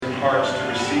hearts to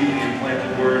receive the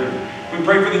implanted word. We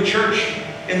pray for the church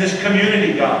in this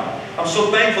community, God. I'm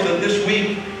so thankful that this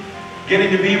week,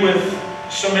 getting to be with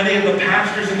so many of the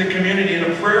pastors in the community in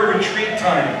a prayer retreat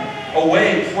time,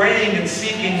 away, praying and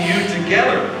seeking you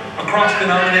together across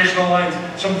denominational lines.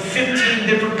 Some 15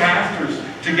 different pastors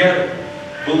together,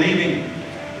 believing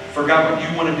for God what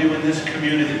you want to do in this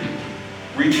community.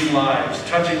 Reaching lives,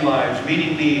 touching lives,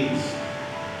 meeting needs,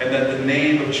 and that the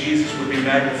name of Jesus would be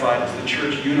magnified as the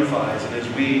church unifies and as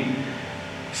we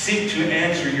seek to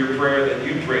answer your prayer that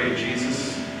you prayed,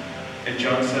 Jesus, in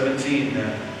John 17,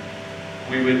 that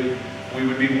we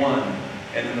would be one.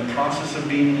 And in the process of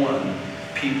being one,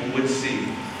 people would see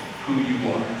who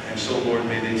you are. And so, Lord,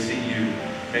 may they see you.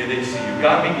 May they see you.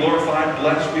 God, be glorified,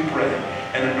 bless, we pray,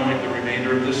 and anoint the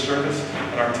remainder of this service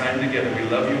and our time together. We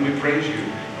love you and we praise you.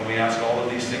 And we ask all of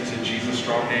these things in Jesus'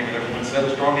 strong name. And everyone said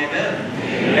a strong amen.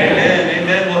 Amen.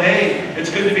 Amen. Well, hey, it's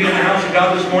good to be in the house of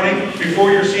God this morning.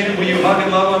 Before you're seated, will you hug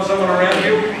and love on someone around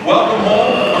you? Welcome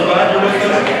home. We're glad you're with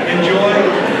us. Enjoy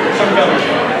some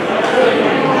fellowship.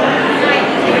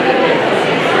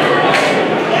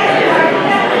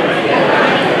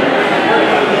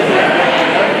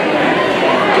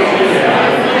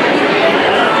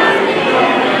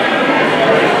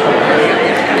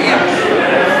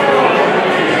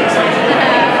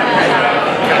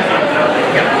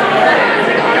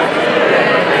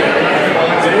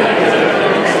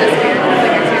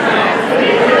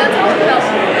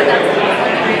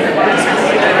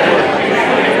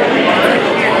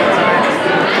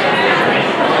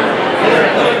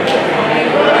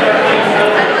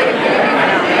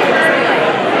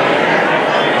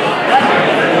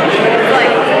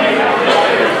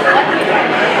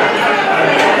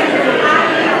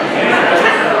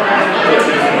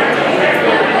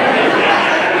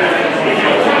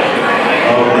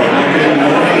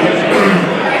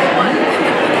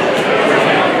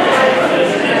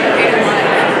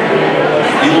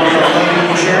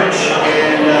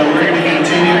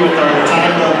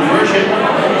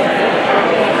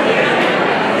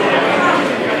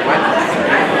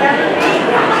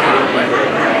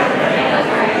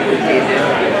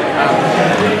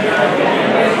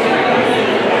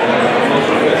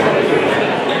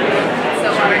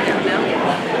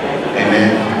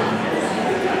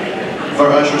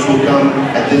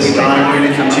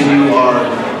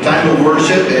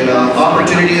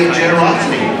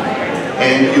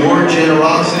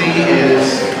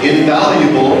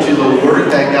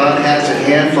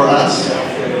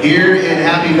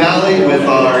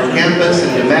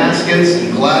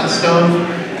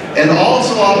 And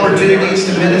also opportunities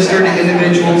to minister to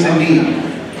individuals in need.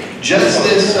 Just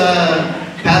this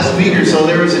past week or so,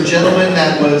 there was a gentleman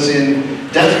that was in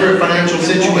desperate financial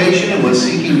situation and was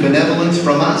seeking benevolence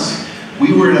from us.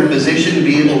 We were in a position to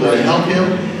be able to help him,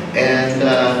 and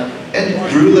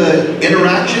through the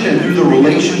interaction and through the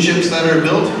relationships that are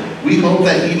built, we hope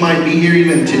that he might be here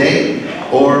even today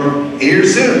or here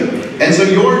soon. And so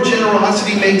your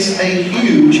generosity makes a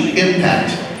huge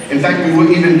impact. In fact, we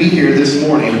wouldn't even be here this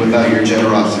morning without your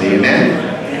generosity. Amen?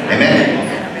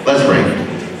 Amen. Let's pray.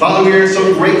 Father, we are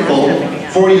so grateful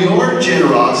for your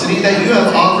generosity that you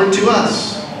have offered to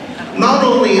us. Not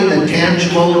only in the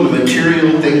tangible and the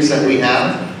material things that we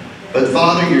have, but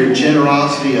Father, your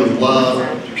generosity of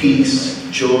love, peace,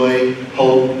 joy,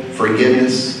 hope,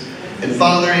 forgiveness. And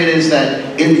Father, it is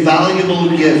that invaluable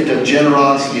gift of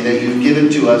generosity that you've given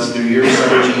to us through your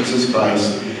Son, Jesus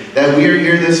Christ, that we are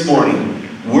here this morning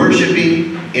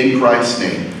worshiping in Christ's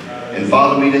name. And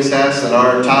Father, we just ask that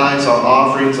our tithes, our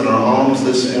offerings, and our alms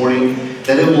this morning,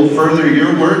 that it will further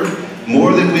your work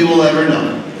more than we will ever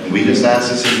know. And we just ask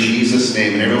this in Jesus'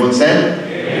 name. And everyone said?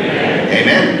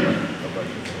 Amen. Amen.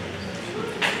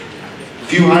 A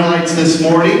few highlights this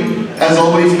morning. As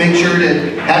always, make sure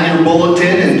to have your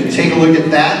bulletin and take a look at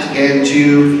that, and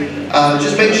to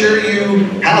just make sure you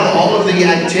have all of the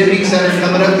activities that are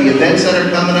coming up, the events that are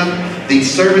coming up, the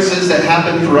services that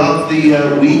happen throughout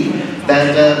the week,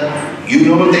 that you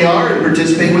know what they are and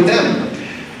participate with them.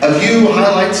 A few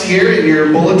highlights here in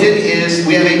your bulletin is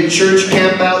we have a church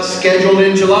campout scheduled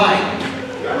in July.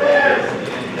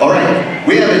 All right,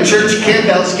 we have a church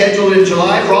campout scheduled in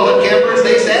July for all the campers,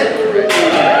 they said?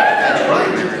 That's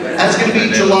right. That's going to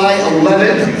be July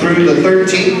 11th through the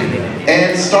 13th.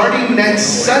 And starting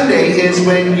next Sunday is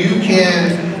when you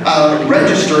can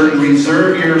register and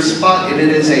reserve your spot, and it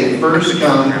is a first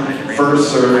come,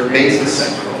 first served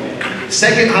basis.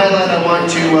 Second highlight I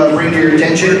want to bring to your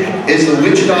attention is the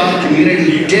Wichita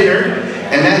Community Dinner,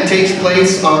 and that takes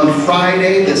place on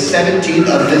Friday the 17th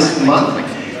of this month.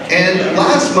 And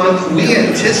last month we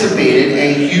anticipated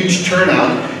a huge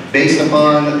turnout based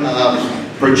upon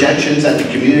projections that the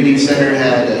community center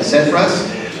had set for us.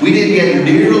 We didn't get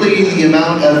nearly the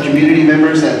amount of community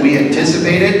members that we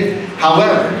anticipated.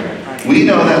 However, we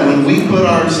know that when we put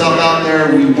ourselves out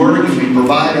there, we work and we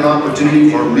provide an opportunity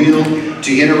for a meal,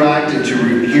 to interact and to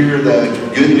hear the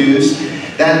good news,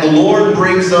 that the Lord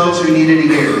brings those who needed to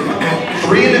hear.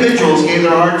 3 individuals gave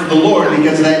their heart to the Lord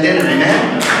because of that dinner.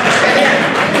 Amen? Amen.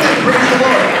 Praise the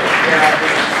Lord.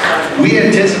 We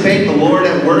anticipate the Lord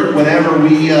at work whenever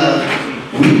we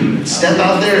step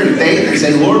out there in faith and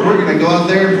say, Lord, we're going to go out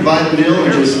there and provide a meal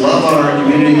and just love on our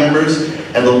community members.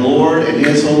 And the Lord and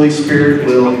His Holy Spirit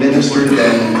will minister to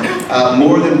them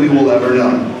more than we will ever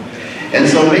know. And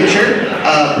so make sure,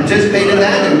 participate in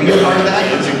that and be a part of that.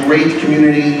 It's a great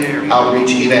community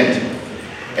outreach event.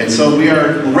 And so we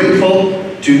are grateful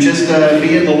to just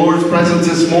be in the Lord's presence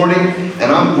this morning.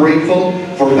 And I'm grateful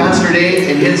for Pastor Dave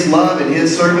and his love and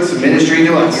his service and ministry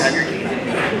to us.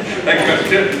 Thank you, Pastor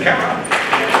Tim. Come on.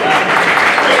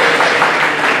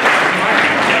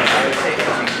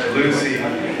 Lucy,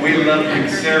 we love you.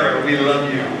 Sarah, we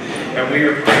love you. And we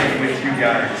are praying with you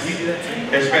guys.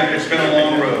 It's been a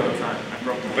long road.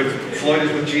 But Floyd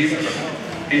is with Jesus.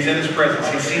 He's in His presence.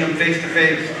 He's seen Him face to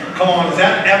face. Come on, is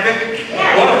that epic?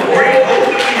 What a great hope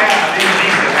that we have in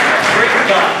Jesus. Praise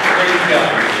God. Praise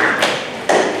God.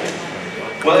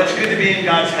 Well, it's good to be in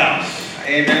God's house.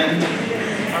 Amen.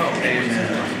 Amen.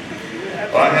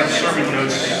 Well, I have sermon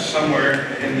notes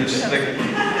somewhere in this thing.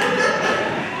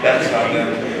 That's not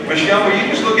them. Michelle, were you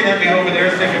just looking at me over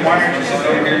there thinking, why aren't you sitting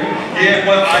over here? Yeah,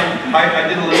 well, I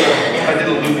did a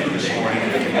loop this morning.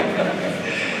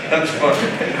 That's fun.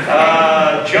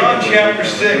 John chapter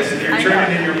 6, if you're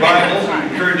turning in your Bibles, I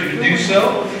encourage you to do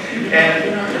so.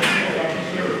 And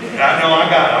I know I'm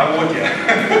with you.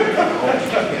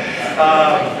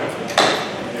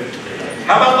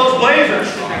 How about those Blazers?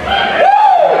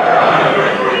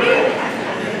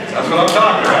 That's what I'm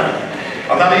talking about.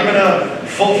 I'm not even a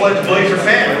full-fledged Blazer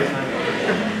fan,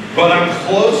 but I'm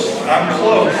close.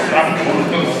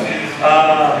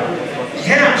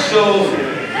 Yeah, so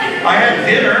I had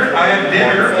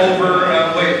dinner over,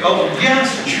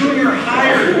 junior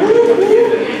hire.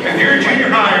 If you're a junior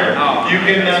hire, you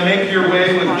can make your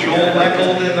way with Joel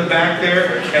Leckold in the back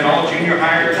there, and all junior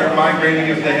hires are migrating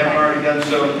if they haven't already done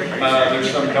so.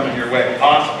 There's some coming your way.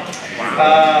 Awesome.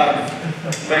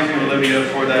 Thank you, Olivia,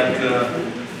 for that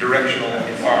directional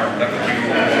arm. That was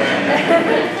beautiful.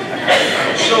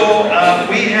 So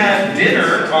we had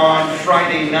dinner on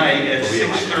Friday night at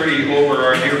 6:30 over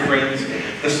our dear friends,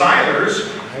 the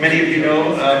Silers. Many of you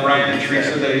know Brian and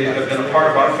Teresa. They have been a part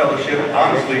of our fellowship,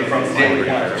 honestly, from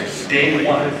day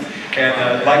one.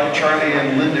 And like Charlie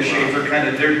and Linda Schaefer, kind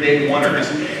of their day oneers.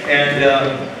 And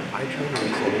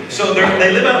so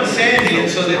they live out in Sandy, and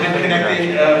so they've been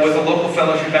connecting with a local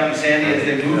fellowship out in Sandy as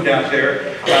they moved out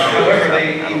there. However,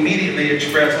 they immediately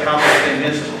expressed how much they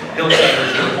missed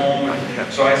Hillsiders at home.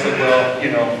 And so I said, well,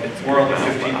 you know, we're only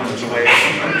 15 minutes away.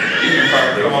 Keep your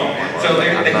car, come on. So they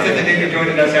said that they'd be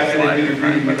joining us after they do the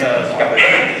greeting with us.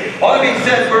 All that being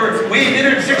said, we ate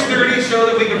dinner at 6:30 so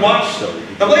that we could watch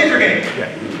the Blazer game.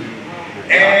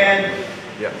 And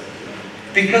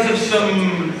because of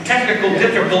some technical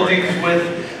difficulties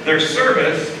with their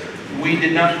service, we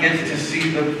did not get to see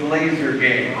the Blazer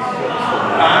game.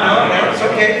 I know, that's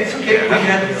okay, it's okay. We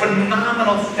had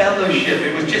phenomenal fellowship.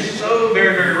 It was just so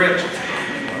very, very rich.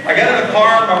 I got in the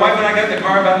car, my wife and I got in the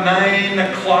car about 9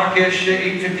 o'clock-ish,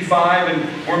 8:55, and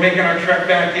we're making our trek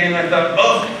back in. I thought,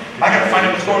 I gotta find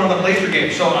out what's going on in the Blazer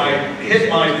game. So I hit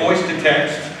my voice to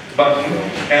text button,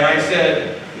 and I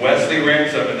said, Wesley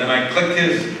Ransom, and then I clicked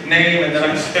his name, and then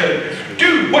I said,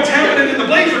 dude, what's happening in the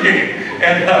Blazer game?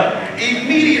 And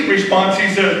immediate response, he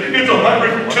said, it's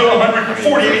 100 to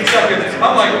 148 seconds.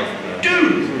 I'm like,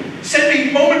 dude, send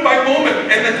me moment by moment.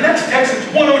 And the next text is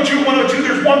 102,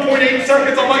 there's 1.8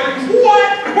 seconds. I'm like,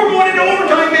 what? We're going into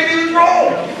overtime, baby, let's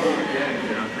roll.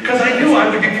 Because I knew I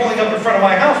would be pulling up in front of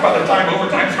my house by the time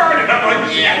overtime started. I'm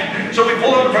like, yeah. So we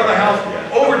pull up in front of the house.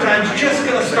 Overtime's just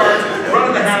going to start. Run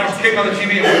in the house, kick on the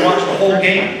TV, and we watch the whole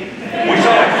game. We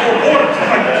saw like 4 quarters.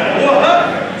 Like,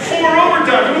 what? 4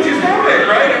 overtimes, which is epic,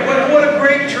 right? And what a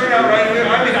great turnout, right?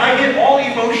 I mean, I get all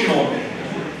emotional.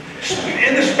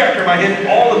 In the spectrum, I hit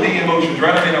all of the emotions,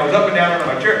 right? I mean, I was up and down on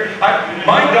my chair.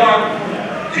 My dog,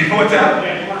 what's that?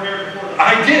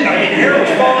 I did. I mean, hair was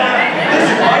falling out.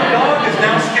 Listen, my dog is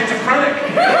now schizophrenic.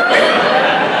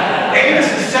 Amos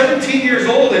is 17 years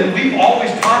old, and we've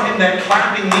always taught him that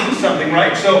clapping means something,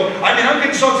 right? So, I mean, I'm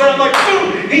getting so excited. I'm like,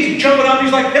 boom! He's jumping up.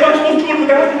 He's like, am I supposed to go to the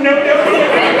bathroom? No.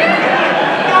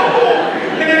 No!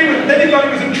 And then he thought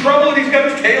he was in trouble, and he's got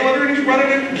his tail under, and he's running,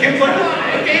 and Kim's like,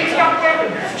 the game stopped clapping.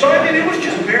 So, I mean, it was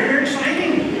just very, very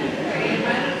exciting.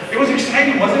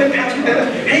 Hey, wasn't it Pastor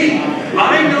Dennis? Hey,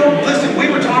 I know, listen, we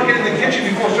were talking in the kitchen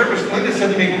before service. Linda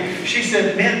said to me, she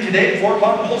said, man, today at 4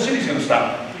 o'clock, the whole city's going to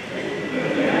stop.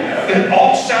 And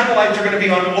all satellites are going to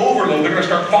be on overload. They're going to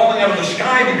start falling out of the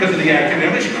sky because of the activity. I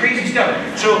mean, it's crazy stuff.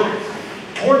 So,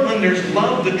 Portlanders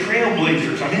love the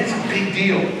Trailblazers. I mean, it's a big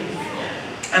deal.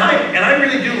 And I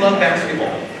really do love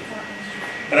basketball.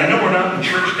 And I know we're not in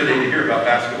church today to hear about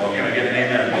basketball. Can I get an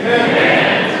amen?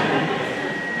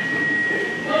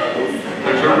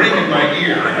 There's a ring in my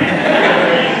ear.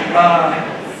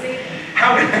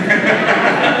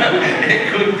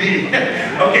 It could be.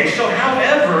 Okay, so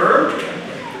however,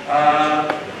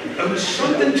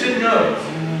 something to note.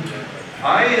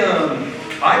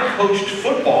 I coached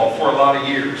football for a lot of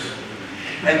years.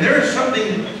 And there is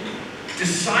something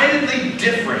decidedly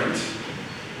different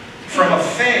from a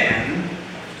fan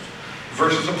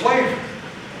versus a player.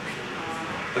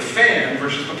 The fan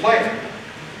versus the player.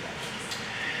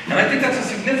 And I think that's a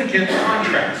significant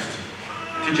contrast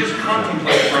to just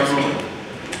contemplate for a moment.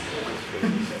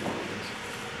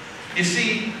 You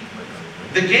see,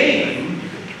 the game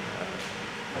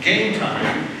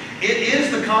time, it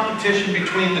is the competition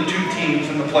between the two teams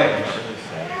and the players.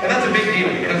 And that's a big deal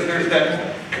because there's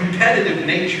that competitive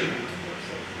nature.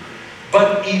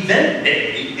 But event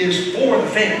day is for the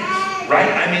fans,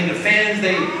 right? I mean, the fans,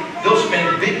 they'll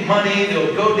spend big money,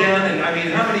 they'll go down, and I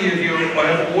mean, how many of you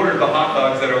have ordered the hot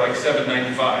dogs that are like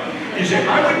 $7.95? You say,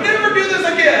 I would never do this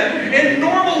again in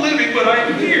normal living, but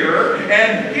I'm here,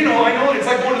 and I know it's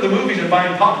like going to the movies and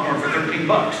buying popcorn for $13.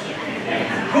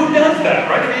 Who does that,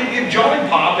 right? I mean, you get Jolly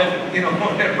Pop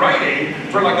at Rite Aid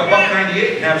for like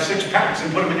 $1.98 and have 6 packs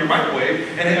and put them in your microwave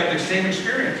and have the same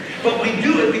experience. But we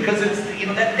do it because it's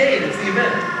that day, it's the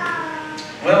event.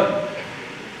 Well,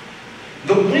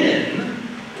 the win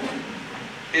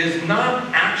is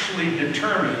not actually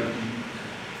determined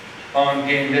on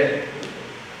game day.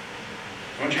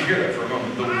 I want you to hear that for a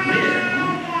moment. The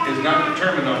win is not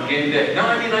determined on game day. Now,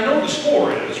 I mean, I know the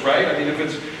score is, right? I mean, if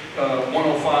it's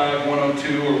 105,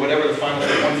 102, or whatever the final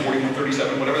score, 140,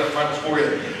 137, whatever that final score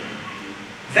is,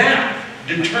 that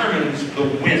determines the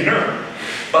winner.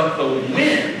 But the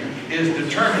win is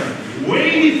determined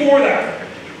way before that.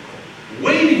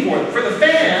 Way before that. For the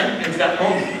fan, it's that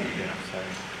moment.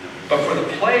 But for the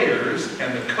players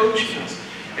and the coaches,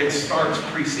 it starts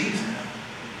preseason.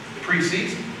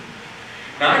 Preseason.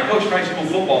 Now, I coached high school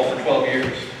football for 12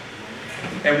 years.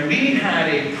 And we had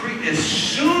as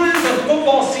soon as the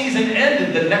football season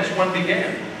ended, the next one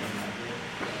began.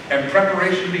 And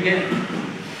preparation began.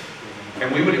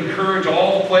 And we would encourage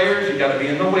all the players, you got to be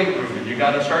in the weight room, and you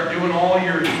got to start doing all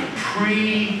your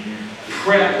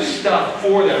pre-prep stuff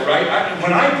for that, right?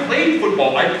 When I played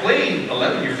football, I played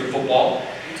 11 years of football,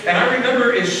 and I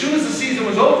remember as soon as the season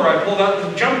was over, I pulled out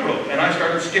the jump rope, and I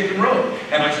started skipping rope,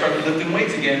 and I started lifting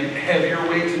weights again, heavier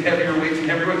weights and heavier weights and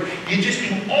heavier weights. You just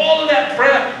do all of that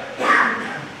prep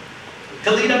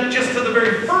to lead up just to the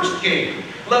very first game,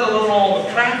 let alone all the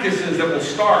practices that will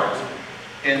start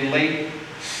in late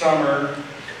summer,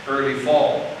 early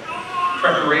fall.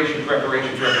 Preparation,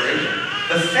 preparation, preparation.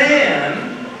 The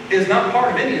fan is not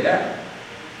part of any of that.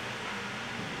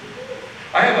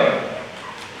 I have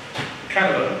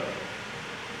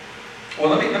well,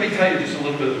 let me tell you just a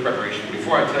little bit of the preparation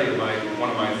before I tell you one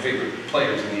of my favorite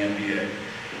players in the NBA.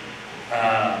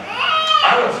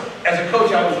 As a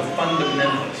coach, I was a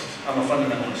fundamentalist. I'm a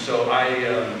fundamentalist, so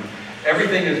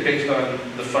everything is based on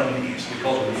the fundies. We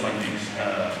call them the fundies.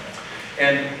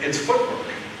 And it's footwork.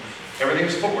 Everything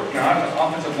is footwork. Now, I'm an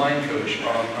offensive line coach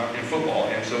in football,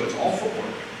 and so it's all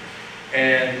footwork.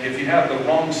 And if you have the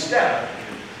wrong step,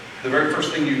 the very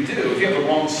first thing you do, if you have the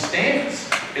wrong stance,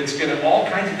 all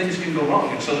kinds of things can go wrong.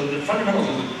 And so the fundamentals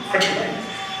is a critical thing.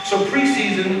 So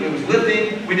preseason, it was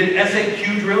lifting. We did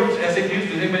SAQ drills. SAQs,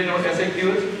 does anybody know what SAQ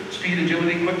is? Speed,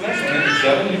 agility, quickness. And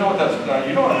 7, you know what I'm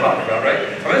talking about, right? I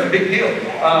mean, that's a big deal.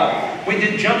 We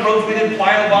did jump ropes, we did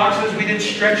plyo boxes, we did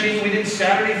stretching, we did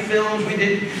Saturday films, we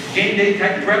did game day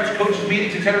type preps, coaches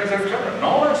meetings, etc., etc., etc. And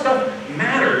all that stuff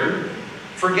mattered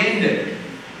for game day.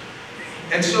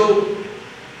 And so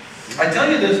I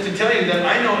tell you this to tell you that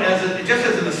I know just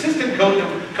as an assistant coach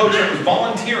that was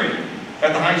volunteering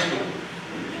at the high school,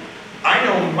 I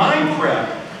know my prep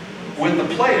with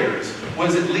the players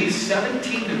was at least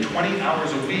 17 to 20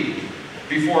 hours a week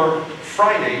before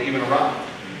Friday even arrived.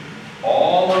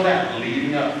 All of that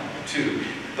leading up to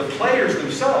the players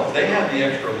themselves. They had the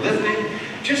extra lifting,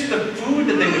 just the food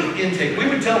that they would intake. We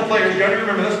would tell players, you don't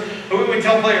remember this, but we would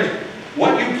tell players,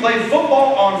 what you play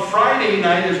football on Friday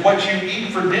night is what you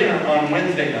eat for dinner on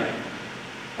Wednesday night.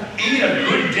 Eat a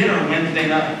good dinner Wednesday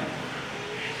night.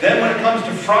 Then when it comes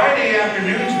to Friday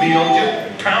afternoon's meal,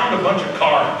 just pound a bunch of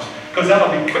carbs, because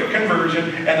that'll be quick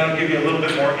conversion, and that'll give you a little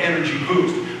bit more energy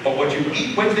boost. But what you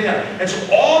eat Wednesday night. And so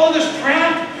all of this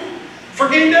prep for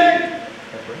game day.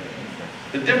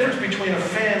 The difference between a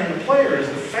fan and a player is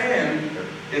the fan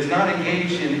is not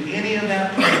engaged in any of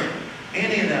that prep.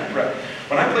 Any of that prep.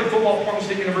 When I played football at Portland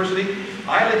State University,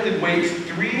 I lifted weights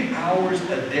 3 hours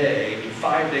a day,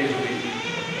 5 days a week.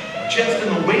 Just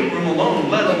in the weight room alone,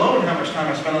 let alone how much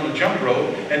time I spent on the jump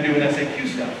rope and doing SAQ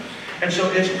stuff. And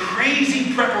so it's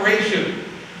crazy preparation.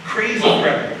 Crazy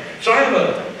prep. So I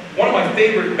have one of my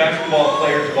favorite basketball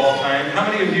players of all time. How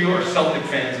many of you are Celtic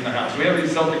fans in the house? Do we have any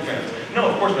Celtic fans? No,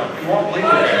 of course not. We're all Blazer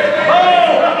fans.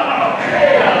 Oh!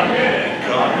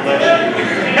 God bless you.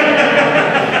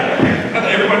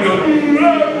 Everyone goes,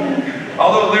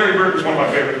 although Larry Bird is one of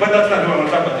my favorites, but that's not who I want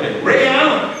to talk about today. Ray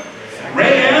Allen.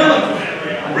 Ray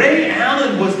Allen. Ray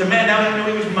Allen was the man. Now I know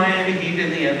he was Miami Heat in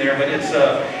the end there, but it's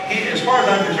as far as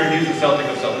I'm concerned, he's the Celtic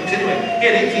of Celtics. Anyway, he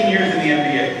had 18 years in the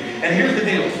NBA. And here's the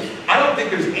deal. I don't think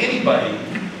there's anybody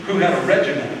who had a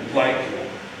regimen like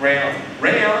Ray Allen.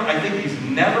 Ray Allen, I think he's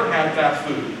never had fast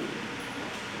food.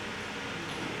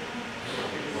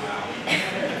 Wow.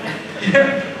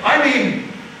 Yeah, I mean,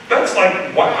 that's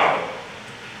like, wow.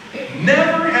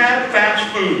 Never had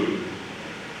fast food.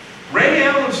 Ray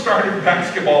Allen started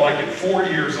basketball like at 4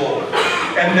 years old.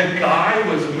 And the guy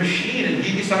was a machine. And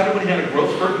he decided when he had a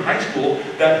growth spurt in high school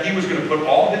that he was going to put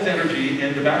all his energy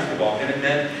into basketball. And it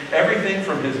meant everything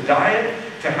from his diet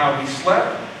to how he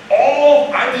slept.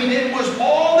 It was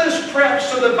all this prep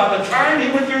so that by the time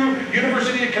he went through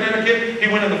University of Connecticut, he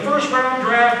went in the first round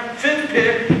draft, 5th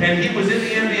pick, and he was in the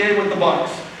NBA with the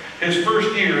Bucks his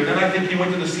first year. And then I think he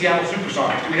went to the Seattle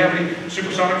Supersonics. Do we have any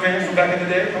Supersonic fans from back in the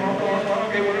day? Come on.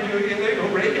 Okay, what did you get there? Go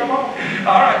Ray, come on.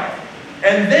 All right.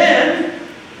 And then,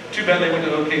 too bad they went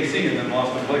to OKC and then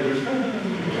lost the Blazers.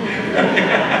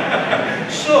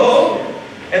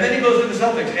 And then he goes to the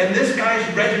Celtics. And this guy's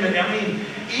regimen,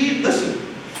 listen,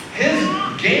 his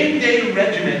game day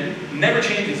regimen never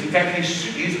changes. In fact,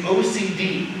 he's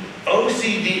OCD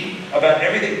about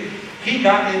everything. He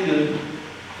got into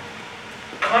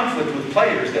conflict with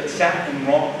players that sat in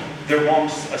their wrong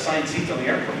assigned seats on the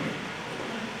airplane.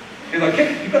 He's like,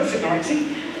 hey, you got to sit in the right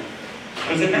seat.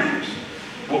 Because it matters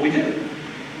what we do.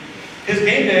 His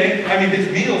game day, his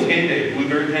meals game day,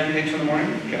 blueberry pancakes in the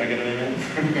morning. Can I get an amen?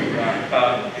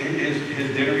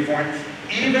 His dinner beforehand.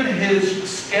 Even his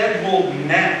scheduled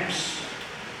naps,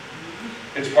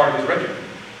 it's part of his regimen.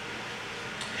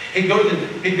 He'd go to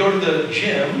the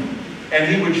gym and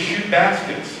he would shoot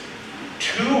baskets.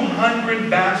 200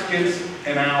 baskets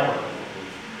an hour.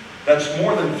 That's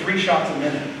more than 3 shots a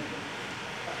minute.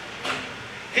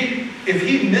 If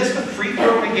he missed a free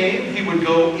throw in a game, he would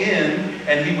go in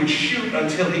and he would shoot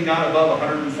until he got above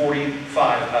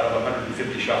 145 out of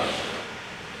 150 shots.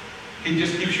 He'd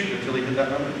just keep shooting until he hit that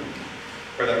number,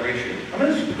 or that ratio.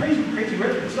 It's crazy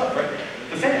regular stuff, right?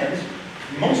 The fans,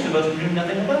 most of us knew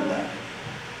nothing about that.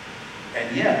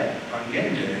 And yet, on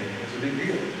game day, it's a big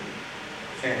deal.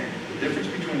 Fan. The difference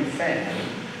between a fan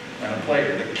and a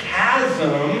player. The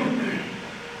chasm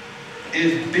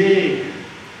is big.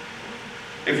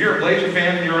 If you're a Blazer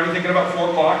fan and you're already thinking about 4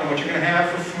 o'clock and what you're going to have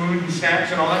for food and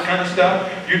snacks and all that kind of stuff,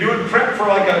 you're doing prep for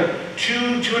like a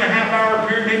 2.5 hour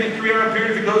period, maybe a 3 hour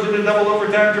period if it goes into double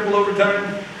overtime, triple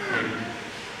overtime,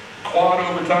 quad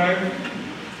overtime.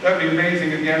 That'd be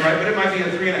amazing again, right? But it might be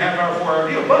a 3.5 hour, 4 hour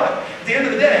deal. But at the end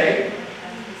of the day,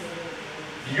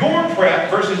 your prep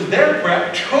versus their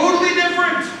prep, totally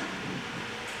different.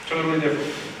 Totally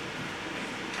different.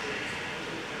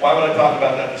 Why would I talk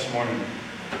about that this morning?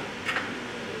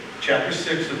 Chapter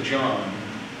 6 of John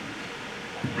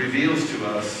reveals to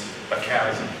us a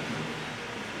chasm.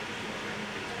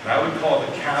 And I would call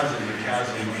the chasm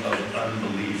of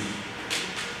unbelief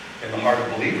in the heart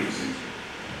of believers, in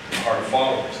the heart of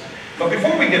followers. But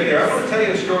before we get there, I want to tell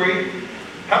you a story.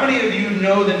 How many of you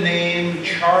know the name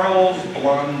Charles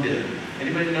Blondin?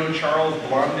 Anybody know Charles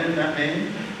Blondin, that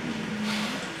name?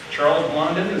 Charles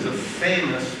Blondin is a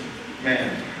famous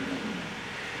man.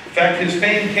 In fact, his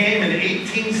fame came in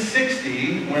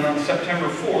 1860 when on September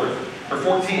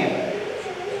 14th,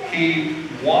 he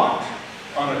walked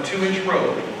on a 2-inch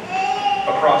rope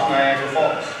across Niagara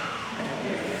Falls.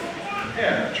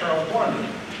 Yeah, Charles Blondin.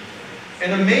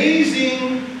 An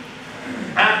amazing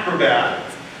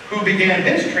acrobat who began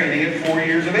his training at 4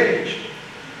 years of age.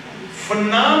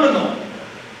 Phenomenal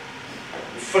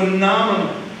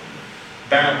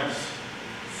balance.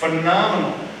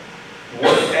 Phenomenal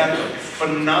work ethic.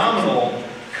 Phenomenal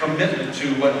commitment to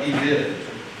what he did.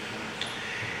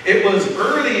 It was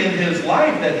early in his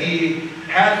life that he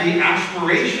had the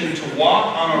aspiration to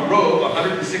walk on a rope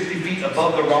 160 feet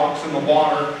above the rocks and the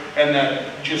water and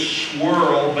that just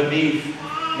swirl beneath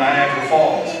Niagara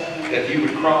Falls, that he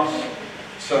would cross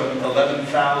some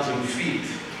 11,000 feet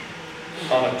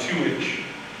on a 2-inch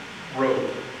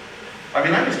rope. I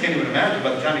mean, I just can't even imagine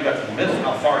by the time he got to the middle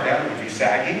how far down it would be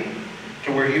sagging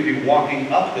to where he'd be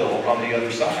walking uphill on the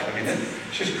other side. I mean, it's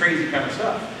just crazy kind of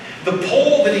stuff. The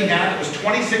pole that he had was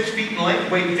 26 feet in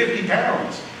length, weighed 50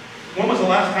 pounds. When was the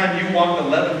last time you walked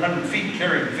 1,100 feet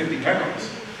carrying 50 pounds?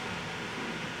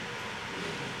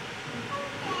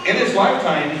 In his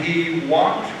lifetime, he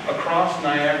walked across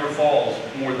Niagara Falls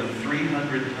more than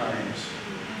 300 times.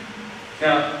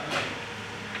 Now,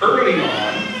 early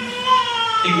on,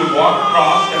 he would walk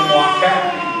across and walk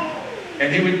back.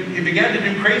 And he began to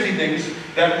do crazy things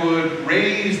that would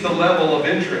raise the level of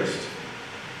interest.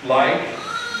 Like,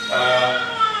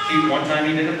 one time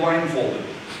he did it blindfolded.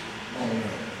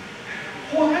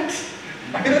 What?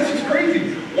 I mean, that's just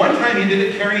crazy. One time he did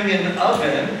it carrying an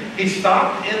oven. He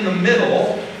stopped in the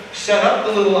middle, set up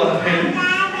the little oven,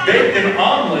 baked an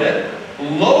omelet,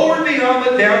 lowered the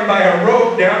omelet down by a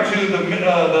rope down to the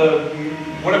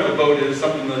whatever the boat is,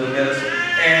 something to the mist,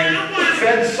 and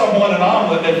fed someone an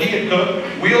omelet that he had cooked,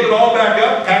 wheeled it all back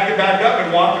up, packed it back up,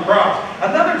 and walked across.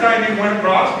 Another time he went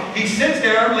across, he sits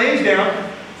down, lays down,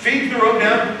 feeds the rope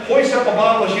down, hoists up a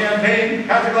bottle of champagne,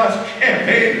 has a glass of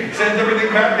champagne, sends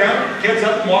everything back down, gets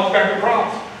up and walks back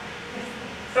across.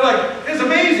 They're like, it's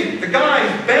amazing. The guy's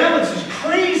balance is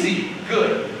crazy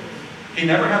good. He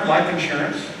never had life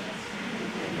insurance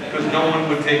because no one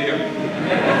would take him.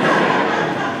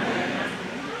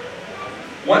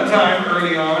 One time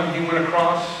early on, he went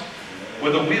across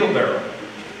with a wheelbarrow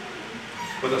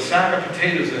with a sack of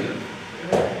potatoes in it.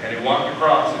 And he walked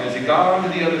across, and as he got onto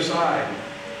the other side,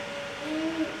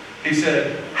 he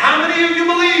said, "How many of you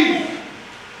believe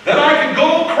that I could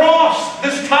go across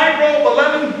this tightrope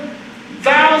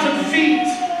 11,000 feet,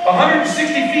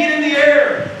 160 feet in the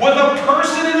air, with a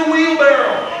person in a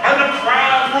wheelbarrow?" And the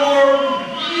crowd roared,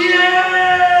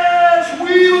 "Yes,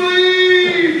 we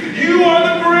believe! You are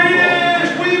the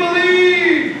greatest! We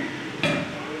believe!"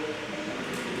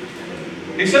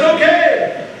 He said,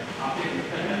 "Okay,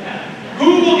 who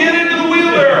will get into the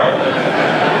wheelbarrow?"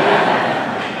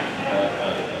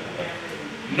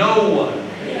 No one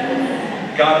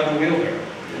got in the wheelbarrow.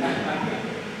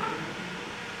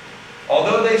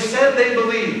 Although they said they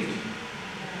believed,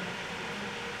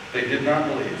 they did not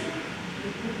believe.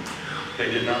 They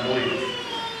did not believe.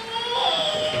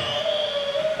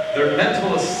 Their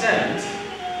mental assent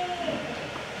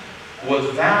was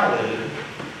valid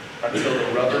until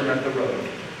the rubber met the road.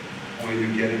 Will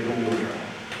you get in the wheelbarrow?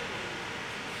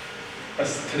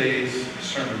 That's today's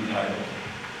sermon title.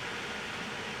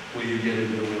 Will you get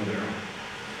into the wheelbarrow?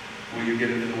 Will you get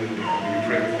into the wheelbarrow? Will you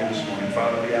pray with me this morning?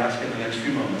 Father, we ask in the next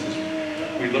few moments as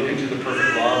we look into the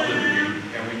perfect law of liberty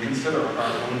and we consider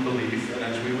our own belief, and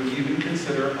as we would even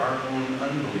consider our own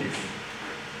unbelief,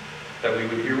 that we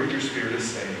would hear what your Spirit is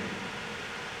saying,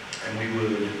 and we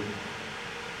would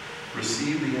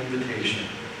receive the invitation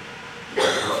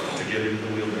to get into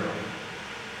the wheelbarrow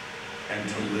and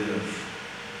to live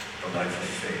the life of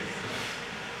faith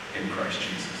in Christ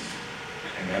Jesus.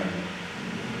 Amen.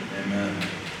 Amen.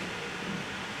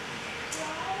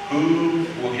 Who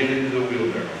will get into the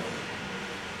wheelbarrow?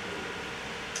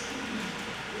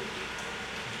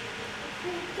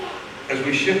 As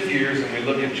we shift gears and we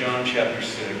look at John chapter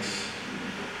 6,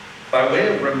 by way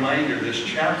of reminder, this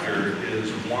chapter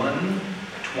is one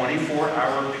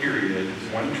 24-hour period,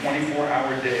 one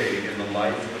 24-hour day in the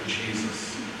life of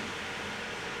Jesus.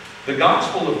 The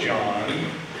Gospel of John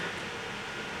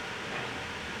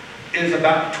is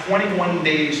about 21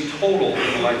 days total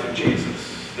in the life of Jesus.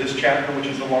 This chapter, which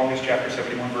is the longest chapter,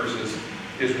 71 verses,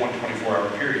 is one 24-hour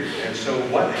period. And so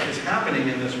what is happening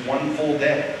in this one full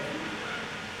day?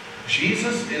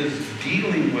 Jesus is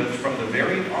dealing with, from the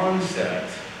very onset,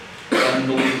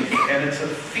 unbelief. And it's a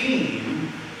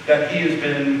theme that he has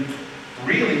been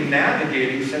really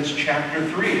navigating since chapter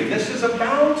 3. And this is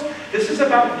about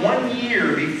 1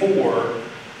 year before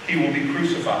he will be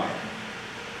crucified.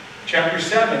 Chapter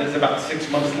 7 is about 6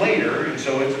 months later, and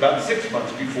so it's about 6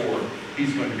 months before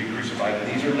he's going to be crucified. And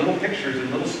these are little pictures and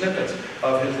little snippets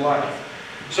of his life.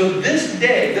 So this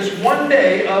day, this one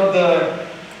day of the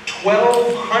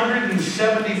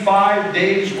 1,275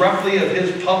 days roughly of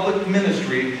his public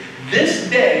ministry, this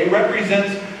day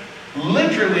represents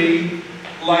literally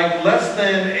like less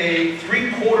than a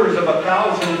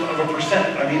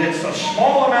 0.75%. I mean, it's a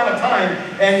small amount of time,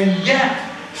 and yet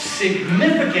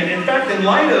significant. In fact, in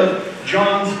light of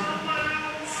John's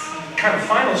kind of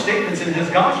final statements in his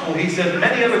gospel, he said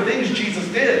many other things Jesus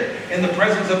did in the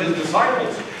presence of his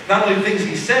disciples. Not only the things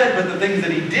he said, but the things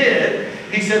that he did.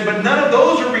 He said, but none of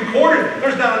those are recorded.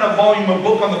 There's not enough volume of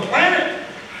book on the planet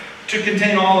to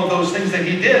contain all of those things that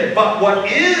he did. But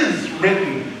what is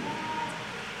written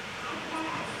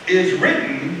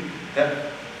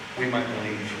that we might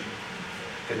believe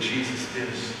that Jesus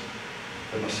is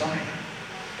the Messiah,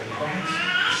 the Christ,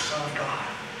 the Son of God.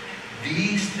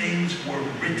 These things were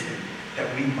written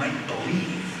that we might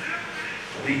believe.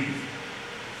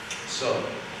 So,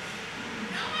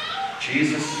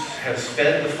 Jesus has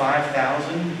fed the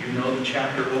 5,000. You know the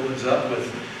chapter opens up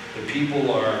with the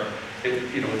people are,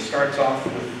 it starts off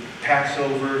with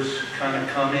Passover's kind of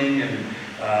coming, and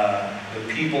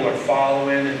the people are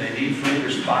following, and they need food.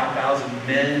 There's 5,000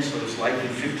 men, so it's likely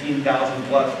 15,000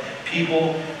 plus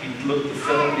people. He looked at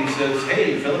Philip and he says,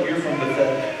 hey, Philip, you're from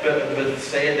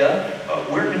Bethsaida.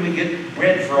 Where can we get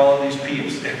bread for all of these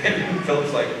peeps? And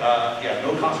Philip's like,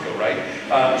 no Costco, right?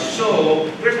 So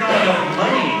there's not enough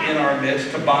money in our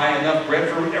midst to buy enough bread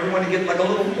for everyone to get like a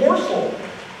little morsel.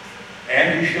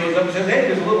 Andrew shows up and says, hey,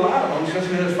 there's a little out of them. He says,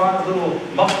 there's 5 little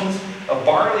muffins of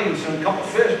barley and some couple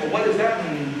fish. But what is that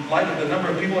in light of the number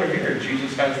of people are here?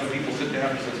 Jesus has the people sit down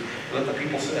and says, let the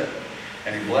people sit.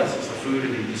 And he blesses the food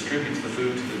and he distributes the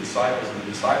food to the disciples, and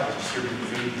the disciples distribute the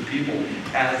food to the people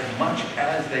as much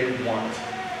as they want.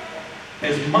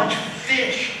 As much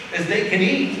fish as they can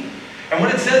eat. And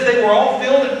when it says they were all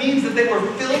filled, it means that they were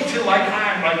filled to like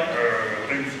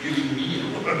Thanksgiving meal.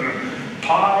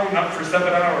 Pie, not for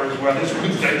 7 hours while this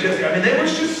one's digesting. I mean, they were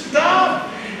just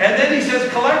stuffed. And then he says,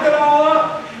 collect it all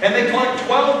up. And they collect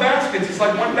 12 baskets. It's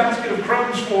like 1 basket of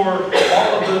crumbs for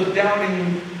all of the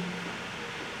doubting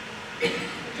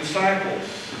disciples.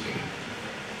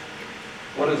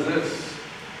 What is this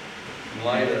in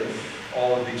light of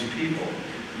all of these people?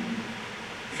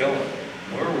 Philip,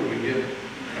 where would we get?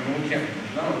 I mean, we don't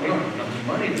have enough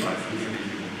money to buy food for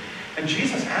these people. And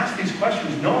Jesus asked these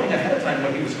questions knowing ahead of time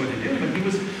what he was going to do, but he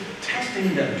was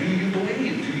testing them. Do you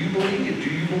believe? Do you believe? Do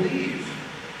you believe?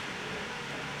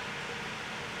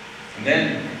 And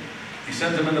then he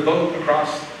sent them in the boat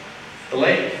across the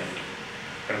lake.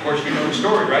 And of course, you know the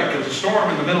story, right? There was a storm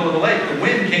in the middle of the lake. The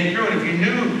wind came through, and if you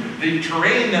knew the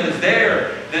terrain that is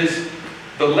there,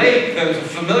 the lake that is a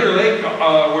familiar lake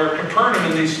where Capernaum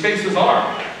and these spaces are,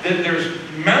 that there's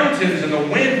mountains and the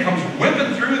wind comes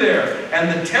whipping through there,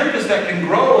 and the tempest that can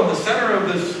grow in the center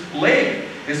of this lake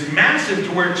is massive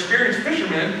to where experienced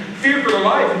fishermen fear for their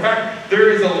life. In fact, there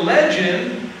is a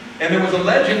legend, and there was a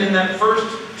legend in that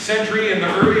first century and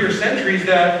the earlier centuries,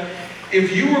 that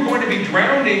if you were going to be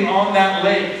drowning on that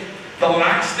lake, the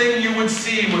last thing you would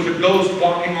see was a ghost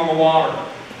walking on the water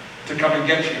to come and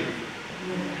get you.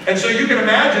 And so you can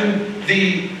imagine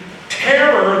the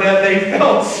terror that they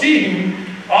felt seeing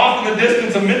off in the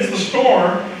distance amidst the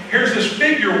storm. Here's this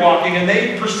figure walking, and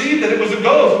they perceived that it was a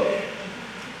ghost.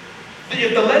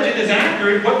 If the legend is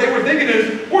accurate, what they were thinking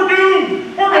is, we're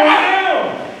doomed, we're going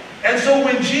down. And so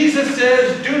when Jesus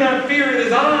says, do not fear, it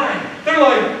is I, they're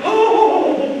like,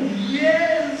 oh,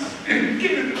 yes,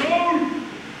 get it going.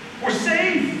 We're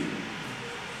safe.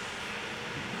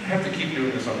 I have to keep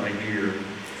doing this on my ear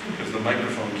because the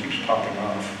microphone keeps popping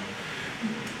off.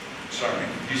 Sorry.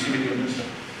 Do you see me doing this?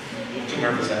 It's a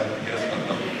nervous habit, I guess.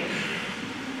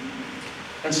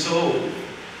 And so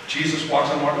Jesus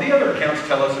walks on water. The other accounts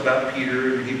tell us about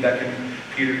Peter, and he beckons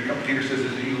Peter. Peter says,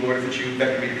 "Is it you, Lord? If it's you,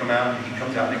 beckon me to come out." And he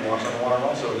comes out and he walks on the water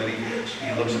also. And then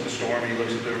he looks at the storm, and he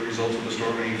looks at the results of the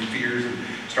storm, and he fears and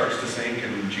starts to sink.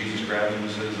 And Jesus grabs him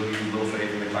and says, "Oh, you little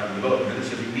faith," and they climb in the boat. And then it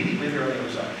says, immediately they're on the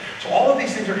other side. So all of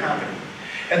these things are happening.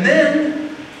 And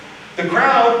then the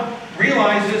crowd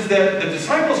realizes that the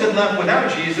disciples had left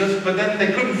without Jesus, but then they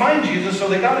couldn't find Jesus, so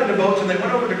they got into boats and they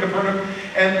went over to Capernaum,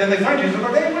 and then they find Jesus. They're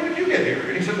like, "Hey, when did you get here?"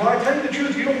 And he said, "Well, I tell you the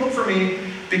truth, you don't look for me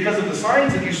because of the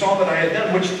signs that you saw that I had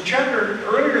done." Which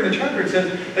earlier in the chapter it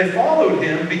says they followed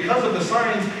him because of the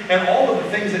signs and all of the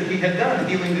things that he had done,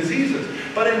 healing diseases.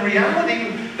 But in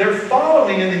reality, they're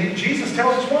following, and Jesus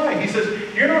tells us why. He says,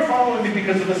 "You're not following me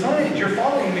because of the signs. You're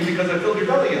following me because I filled your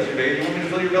belly yesterday, and you want me to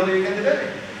fill your belly again today."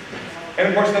 And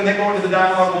of course, then they go into the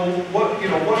dialogue, well,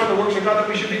 what are the works of God that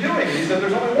we should be doing? And he said,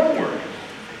 there's only one work,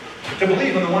 to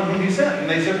believe in the one whom he sent. And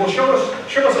they said, well, show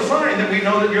us a sign that we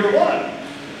know that you're the one.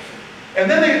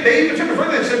 And then they even took it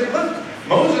further. They said, look,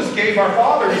 Moses gave our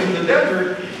fathers in the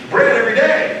desert bread every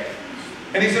day.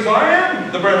 And he said, well, I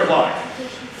am the bread of life.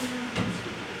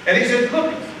 And he said,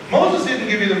 look, Moses didn't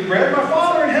give you the bread, my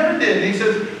Father in heaven did. And he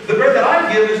says, the bread that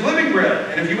I give is living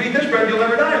bread. And if you eat this bread, you'll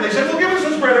never die. And they said, well, give us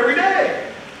this bread every day.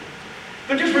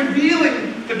 They're just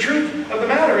revealing The truth of the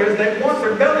matter is they want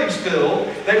their bellies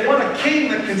filled. They want a king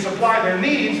that can supply their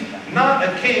needs, not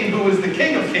a king who is the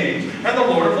King of Kings and the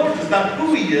Lord of Lords. It's not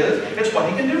who he is, it's what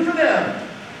he can do for them.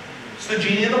 It's the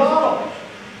genie in the bottle.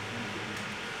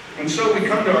 And so we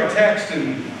come to our text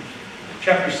in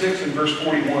chapter 6 and verse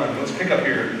 41. Let's pick up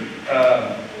here.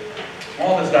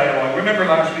 All this dialogue. Remember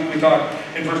last week we talked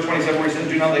in verse 27 where he says,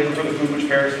 do not labor for the food which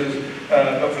perishes,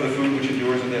 but for the food which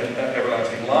endures in the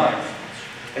everlasting life.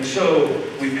 And so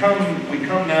we come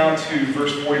now to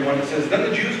verse 41. It says, then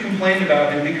the Jews complained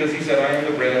about him because he said, I am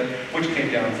the bread which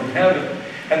came down from heaven.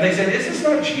 And they said, is this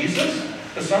not Jesus,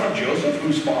 the son of Joseph,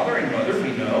 whose father and mother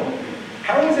we know?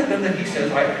 How is it then that he says,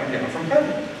 I have come down from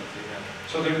heaven?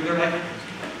 So they're like,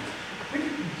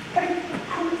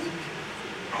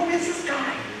 who is this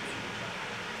guy?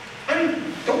 I mean,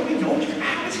 don't we know him?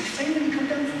 How is he saying that he come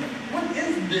down from heaven? What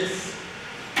is this?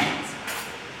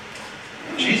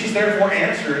 Jesus therefore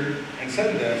answered and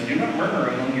said to them, do not murmur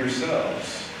among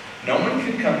yourselves. No one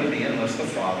can come to me unless the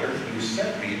Father who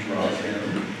sent me draws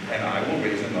him, and I will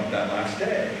raise him up that last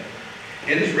day.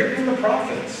 It is written in the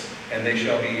prophets, and they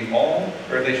shall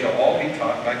all be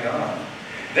taught by God.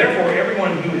 Therefore,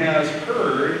 everyone who has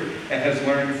heard and has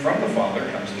learned from the Father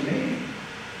comes to me.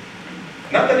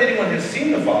 Not that anyone has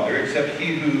seen the Father, except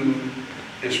he who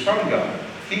is from God.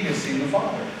 He has seen the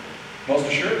Father. Most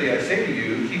assuredly, I say to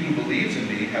you, he who believes in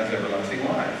me has everlasting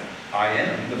life. I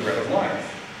am the bread of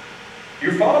life.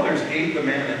 Your fathers ate the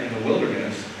manna in the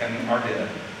wilderness and are dead.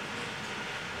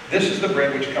 This is the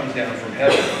bread which comes down from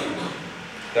heaven,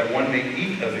 that one may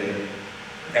eat of it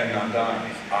and not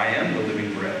die. I am the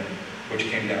living bread which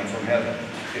came down from heaven.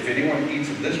 If anyone eats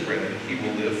of this bread, he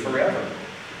will live forever.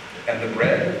 And the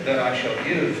bread that I shall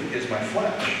give is my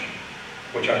flesh,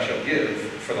 which I shall give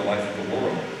for the life of the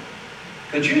world.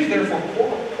 The Jews therefore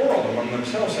quarreled among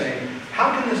themselves, saying,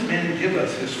 how can this man give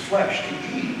us his flesh to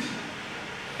eat?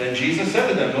 Then Jesus said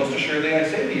to them, most assuredly I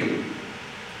say to you,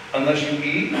 unless you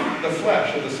eat the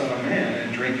flesh of the Son of Man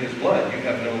and drink his blood, you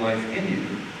have no life in you.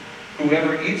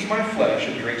 Whoever eats my flesh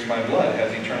and drinks my blood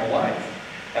has eternal life,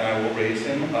 and I will raise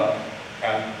him up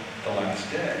at the last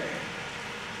day.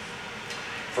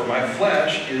 For my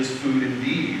flesh is food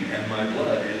indeed, and my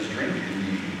blood is drink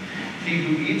indeed. He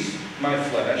who eats my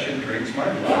flesh and drinks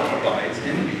my blood abides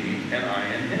in me, and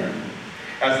I in him.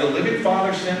 As the living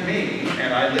Father sent me,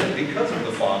 and I live because of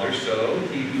the Father, so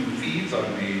he who feeds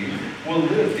on me will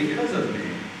live because of me.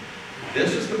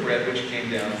 This is the bread which came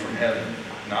down from heaven,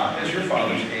 not as your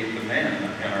fathers ate the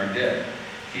manna and are dead.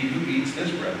 He who eats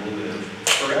this bread will live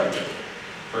forever.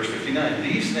 Verse 59,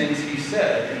 these things he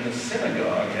said in the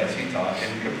synagogue as he taught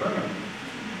in Capernaum.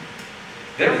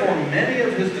 Therefore many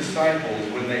of his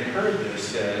disciples, when they heard this,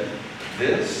 said,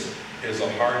 this is a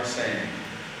hard saying.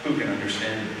 Who can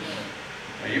understand it?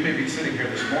 Now you may be sitting here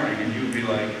this morning and you would be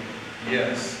like,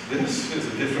 yes, this is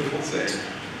a difficult saying.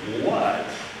 What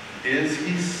is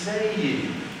he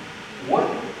saying? What?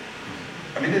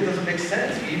 I mean, it doesn't make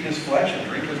sense. Eat his flesh and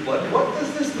drink his blood. What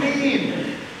does this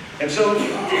mean? And so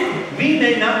we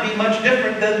may not be much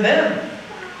different than them.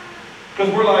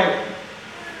 Because we're like,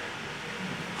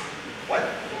 what?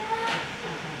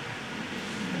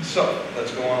 So,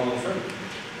 let's go on a little further.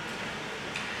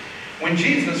 When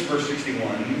Jesus, verse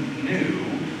 61, knew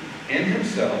in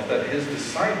himself that his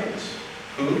disciples,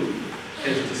 who?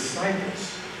 His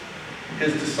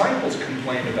disciples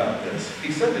complained about this.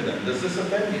 He said to them, does this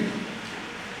offend you?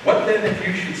 What then if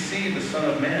you should see the Son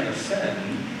of Man ascend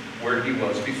where he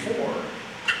was before?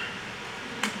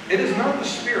 It is not the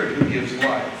Spirit who gives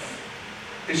life.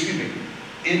 Excuse me.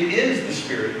 It is the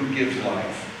Spirit who gives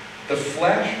life. The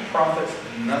flesh profits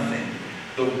nothing.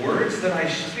 The words that I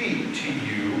speak to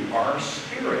you are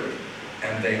spirit,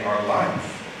 and they are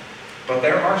life. But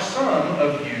there are some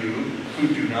of you who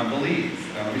do not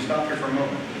believe. Now let me stop here for a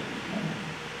moment.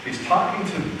 He's talking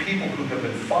to people who have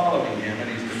been following him, and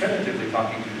he's definitively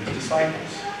talking to his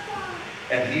disciples.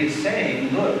 And he is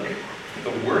saying, look,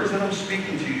 the words that I'm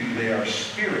speaking to you, they are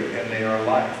spirit and they are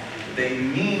life. They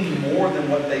mean more than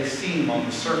what they seem on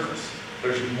the surface.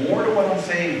 There's more to what I'm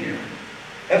saying here.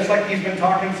 That's like he's been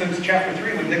talking since chapter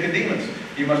 3 with Nicodemus.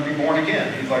 You must be born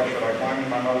again. He's like, should I climb in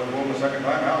my mother's womb a second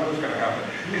time? How is this going to happen?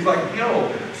 He's like, no,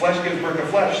 flesh gives birth to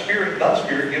flesh. The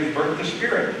spirit gives birth to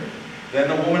spirit. Then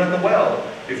the woman at the well.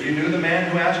 If you knew the man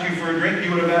who asked you for a drink,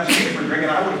 you would have asked me for a drink,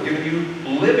 and I would have given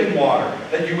you living water,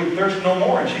 that you would thirst no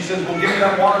more. And she says, well, give me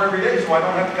that water every day so I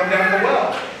don't have to come down to the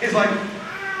well. He's like,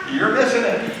 you're missing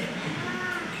it.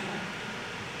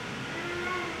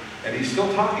 And he's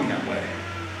still talking that way.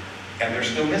 And they're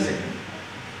still missing it.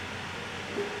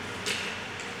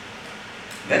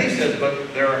 Then he says,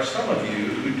 but there are some of you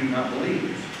who do not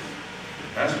believe.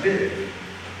 That's big.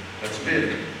 That's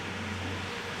big.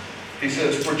 He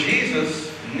says, for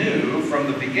Jesus knew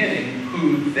from the beginning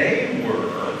who they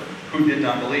were who did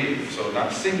not believe. So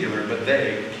not singular, but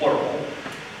they, plural.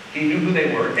 He knew who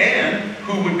they were and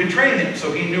who would betray him.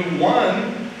 So he knew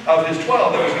one of his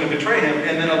 12 that was going to betray him,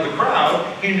 and then of the crowd,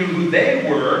 he knew who they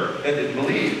were that didn't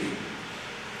believe.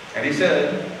 And he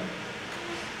said,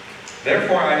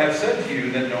 therefore I have said to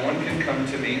you that no one can come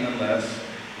to me unless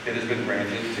it has been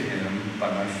granted to him by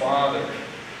my Father.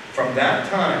 From that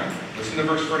time, listen to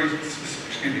verse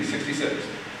 66.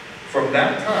 From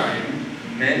that time,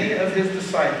 many of his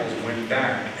disciples went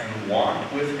back and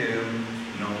walked with him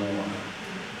no more.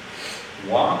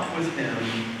 Walked with him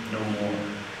no more.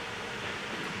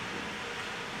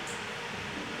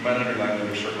 You might underline that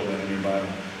or circle that in your Bible.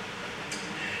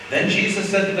 Then Jesus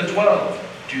said to the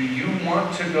 12, do you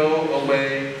want to go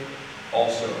away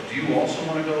also? Do you also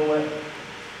want to go away?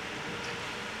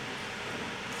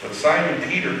 But Simon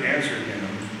Peter answered him,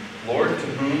 Lord, to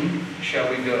whom shall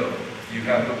we go? You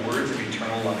have the words of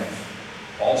eternal life.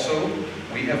 Also,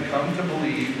 we have come to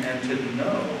believe and to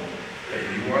know that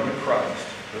you are the Christ,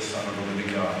 the Son of the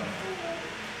living God.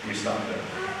 Let me stop there.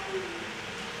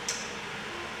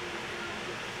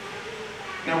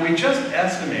 Now, we just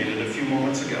estimated a few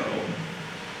moments ago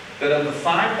that of the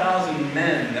 5,000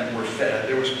 men that were fed,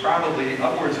 there was probably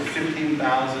upwards of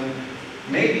 15,000,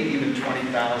 maybe even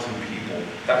 20,000 people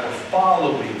that were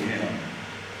following him.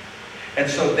 And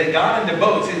so they got into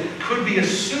boats. It could be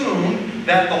assumed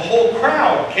that the whole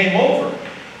crowd came over.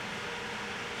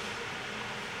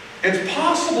 It's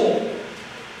possible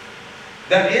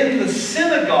that in the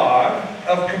synagogue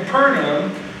of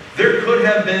Capernaum, there could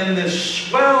have been this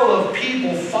swell of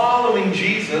people following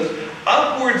Jesus,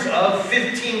 upwards of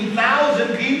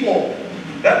 15,000 people.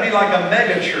 That'd be like a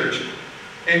mega church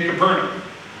in Capernaum.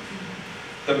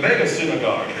 The mega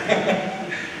synagogue.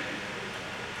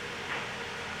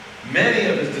 Many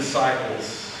of his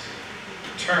disciples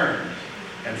turned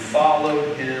and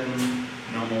followed him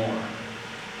no more.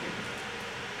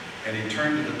 And he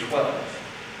turned to the 12.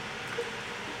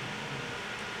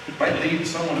 It might lead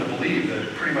someone to believe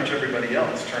that pretty much everybody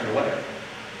else turned away.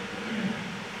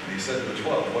 And he said to the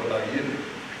 12, what about you?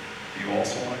 Do you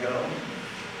also want to go?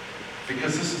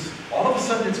 Because this is, all of a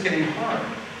sudden it's getting hard.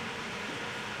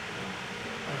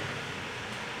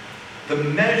 The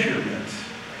measurement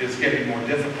is getting more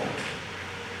difficult.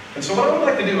 And so what I would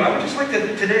like to do, I would just like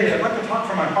to, today, I'd like to talk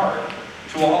from my heart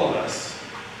to all of us.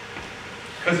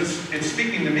 Because it's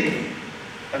speaking to me.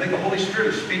 I think the Holy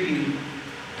Spirit is speaking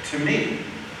to me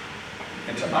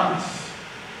and to us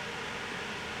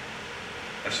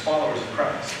as followers of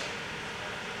Christ.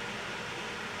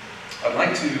 I'd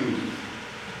like to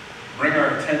bring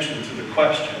our attention to the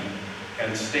question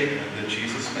and statement that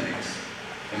Jesus makes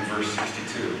in verse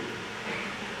 62.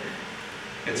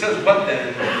 It says, what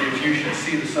then if you should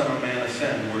see the Son of Man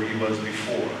ascend where he was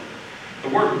before? The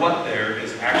word what there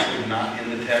is actually not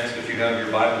in the text. If you have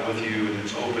your Bible with you and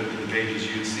it's open to the pages,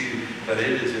 you'd see that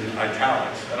it is in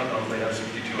italics. I don't know if they have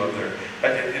 62 up there.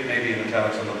 It may be in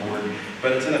italics on the board,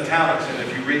 but it's in italics. And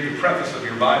if you read the preface of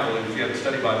your Bible, and if you have a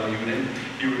study Bible, you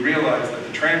would realize that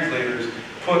the translators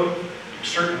put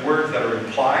certain words that are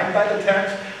implied by the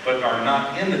text, but are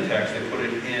not in the text. They put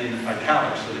it in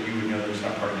italics so that you would know that it's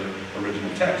not part of the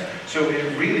original text. So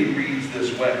it really reads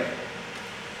this way.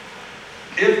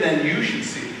 If then you should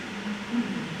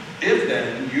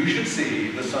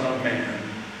see the Son of Man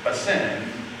ascend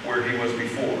where he was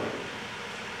before.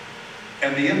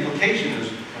 And the implication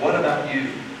is, what about you?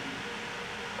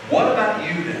 What about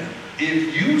you then?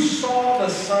 If you saw the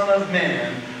Son of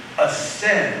Man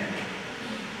ascend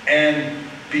and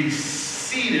be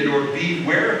seated or be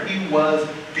where he was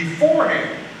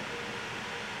beforehand.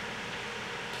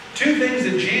 Two things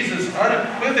that Jesus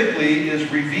unequivocally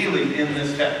is revealing in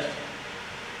this text.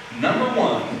 Number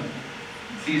one,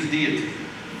 he's deity.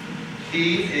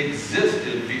 He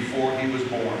existed before he was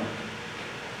born.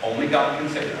 Only God can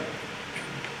say that.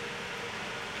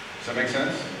 Does that make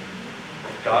sense?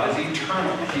 God is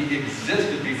eternal. He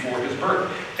existed before his birth.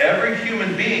 Every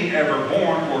human being ever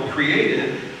born or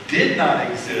created did not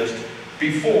exist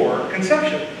before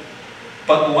conception.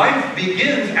 But life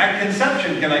begins at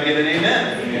conception. Can I get an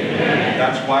amen? Amen.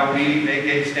 That's why we make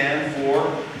a stand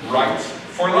for rights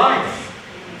for life.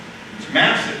 It's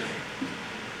massive.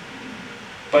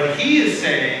 But he is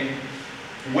saying,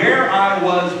 where I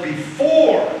was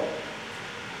before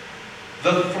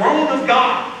the throne of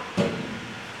God,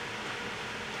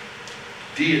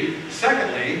 deity.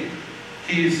 Secondly,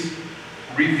 he's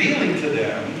revealing to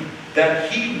them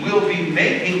that he will be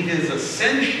making his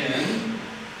ascension,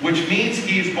 which means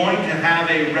he's going to have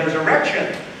a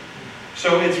resurrection.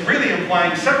 So it's really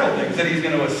implying several things, that he's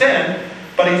going to ascend,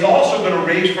 but he's also going to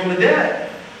raise from the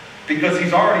dead. Because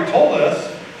he's already told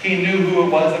us he knew who it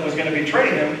was that was going to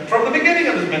betray him from the beginning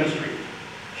of his ministry.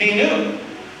 He knew.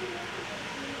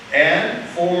 And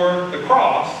for the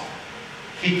cross,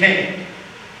 he came.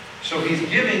 So he's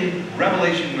giving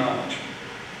revelation knowledge.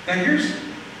 Now here's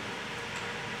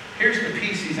the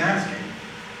piece he's asking.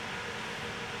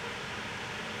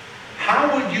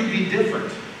 How would you be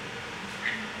different?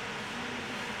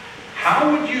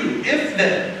 How would you, if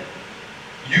then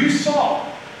you saw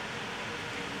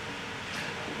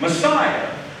Messiah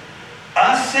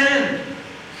ascend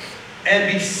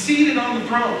and be seated on the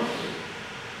throne,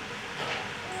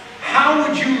 how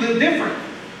would you live different?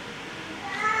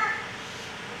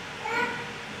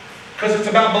 Because it's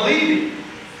about believing.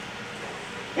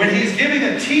 When he's giving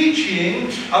a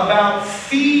teaching about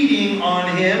feeding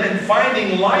on him and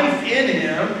finding life in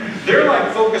him, they're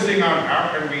like focusing on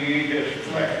how can we eat his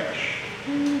flesh,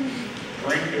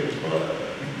 drink his blood.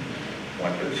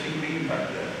 What does he mean by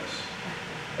this?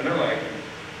 And they're like,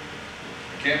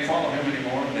 I can't follow him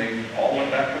anymore. And they all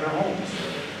went back to their homes.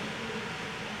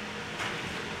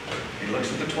 He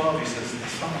looks at the 12. He says,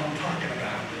 that's not what I'm talking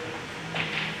about.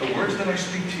 The words that I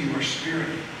speak to you are spirit,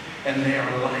 and they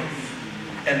are life.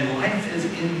 And life is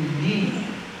in me.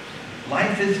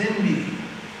 Life is in me.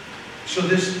 So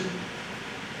this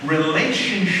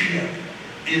relationship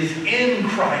is in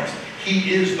Christ.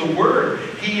 He is the Word.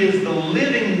 He is the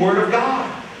living Word of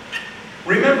God.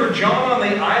 Remember, John on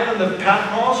the island of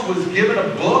Patmos was given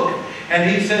a book, and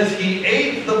he says he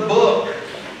ate the book.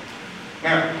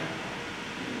 Now,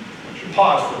 I should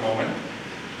pause for a moment.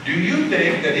 Do you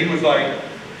think that he was like,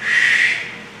 shh?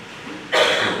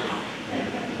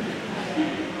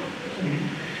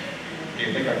 Do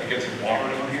you think I could get some water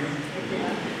down here?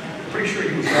 I'm pretty sure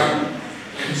he was not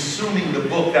consuming the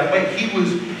book that way. He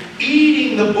was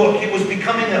eating the book. It was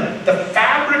becoming the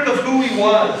fabric of who he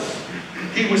was.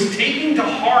 He was taking to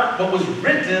heart what was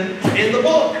written in the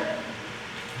book.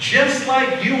 Just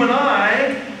like you and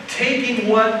I, taking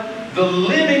what the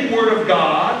living Word of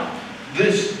God,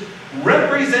 this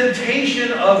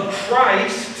representation of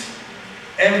Christ,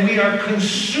 and we are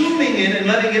consuming it and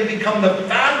letting it become the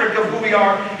fabric of who we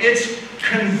are. It's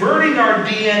converting our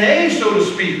DNA, so to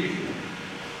speak.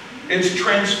 It's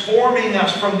transforming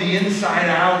us from the inside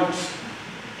out.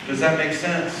 Does that make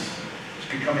sense?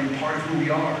 It's becoming part of who we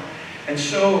are. And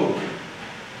so,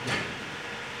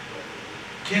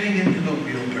 getting into the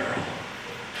wheelbarrow.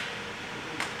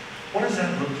 What does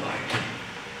that look like?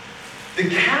 The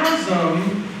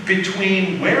chasm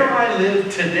between where I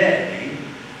live today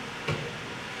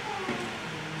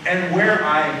and where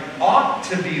I ought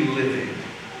to be living.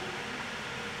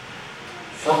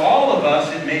 For all of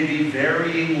us, it may be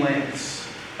varying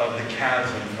lengths of the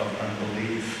chasm of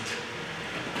unbelief.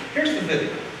 Here's the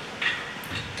video.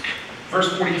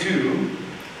 Verse 42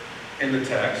 in the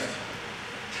text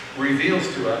reveals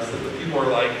to us that the people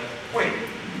are like, wait,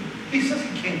 he says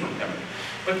he came from heaven,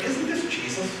 but isn't this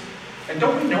Jesus? And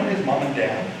don't we know his mom and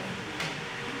dad?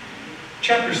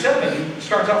 Chapter 7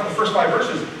 starts out with the first 5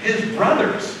 verses. His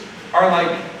brothers are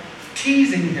like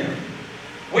teasing him,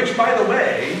 which, by the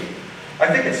way, I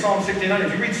think it's Psalm 69.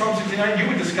 If you read Psalm 69, you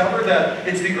would discover that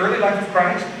it's the early life of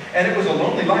Christ, and it was a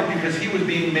lonely life because he was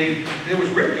being made, it was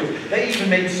ridiculed. They even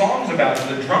made songs about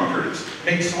him. The drunkards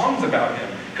made songs about him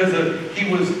because he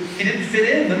didn't fit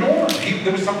in the norm.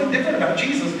 There was something different about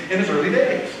Jesus in his early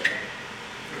days.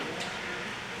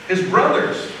 His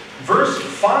brothers, verse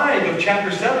 5 of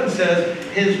chapter 7 says,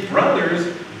 his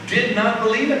brothers did not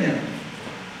believe in him.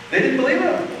 They didn't believe in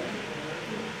him.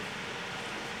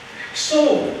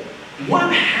 So,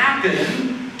 what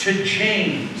happened to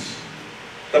James,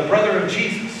 the brother of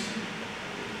Jesus,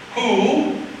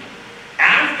 who,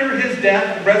 after his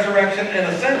death, resurrection, and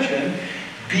ascension,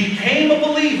 became a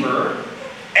believer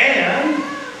and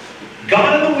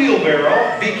got in the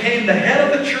wheelbarrow, became the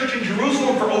head of the church in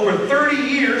Jerusalem for over 30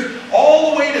 years,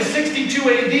 all the way to 62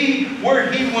 AD,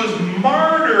 where he was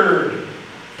martyred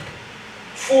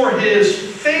for his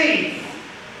faith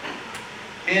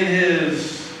in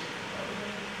his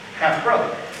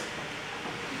half-brother,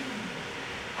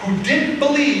 who didn't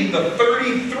believe the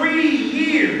 33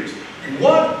 years.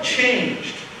 What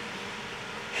changed?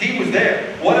 He was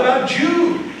there. What about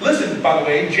Jude? Listen, by the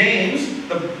way, James,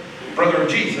 the brother of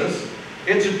Jesus,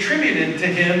 it's attributed to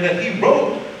him that he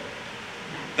wrote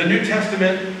the New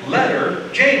Testament letter,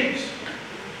 James.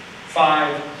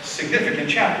 5 significant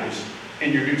chapters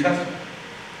in your New Testament.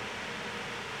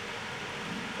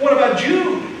 What about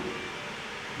Jude?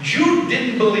 Jude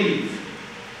didn't believe.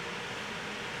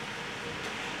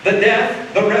 The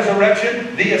death, the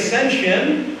resurrection, the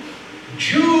ascension,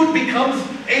 Jude becomes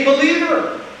a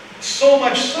believer. So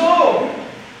much so,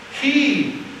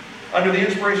 he, under the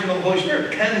inspiration of the Holy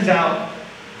Spirit, pens out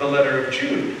the letter of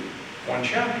Jude. One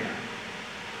chapter.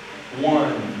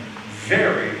 One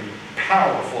very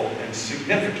powerful and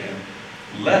significant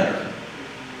letter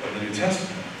of the New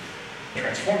Testament.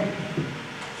 Transformative.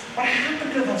 What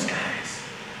happened to those guys?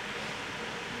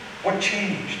 What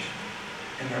changed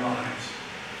in their lives?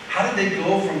 How did they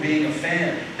go from being a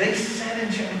fan? They said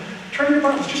in chapter, turn your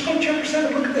Bibles, just go to chapter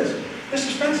 7, look at this. This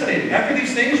is fascinating. After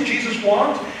these things, Jesus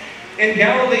walked in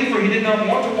Galilee, for he did not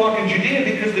want to walk in Judea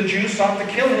because the Jews sought to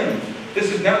kill him.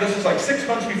 This is like 6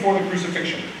 months before the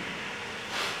crucifixion.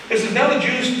 This is now the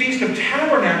Jews' Feast of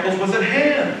Tabernacles was at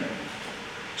hand.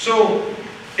 So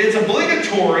it's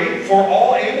obligatory for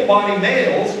all able-bodied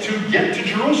males to get to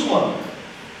Jerusalem,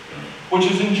 which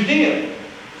is in Judea.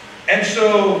 And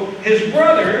so his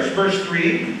brothers, verse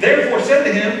 3, therefore said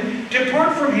to him,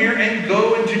 depart from here and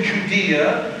go into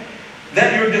Judea,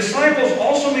 that your disciples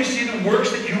also may see the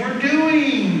works that you are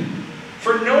doing.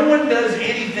 For no one does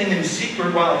anything in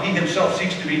secret while he himself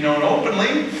seeks to be known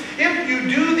openly. If you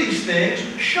do these things,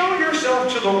 show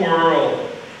yourself to the world.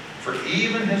 For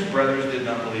even his brothers did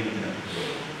not believe in him.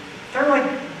 They're like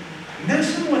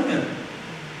messing with him.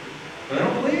 They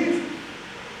don't believe.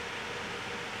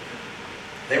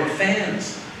 They were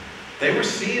fans. They were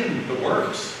seeing the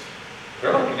works.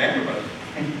 They're looking at everybody.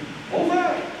 What was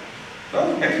that?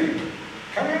 Oh, hey,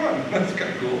 come on. That's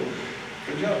kind of cool.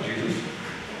 Good job, Jesus.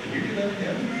 Can you do that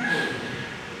again?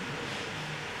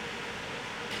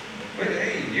 But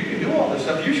hey, you can do all this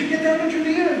stuff. You should get down to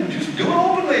Judea and just do it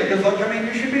openly. Because,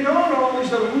 you should be known all this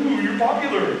stuff. Ooh, you're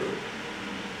popular.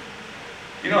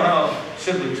 You know how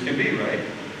siblings can be, right?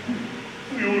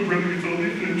 The older brother gets all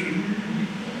the attention.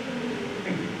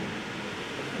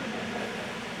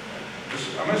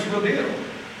 It's a real deal.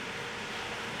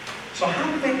 So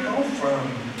how did they go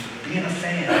from being a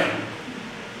fan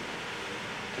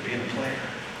to being a player?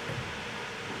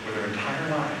 Where their entire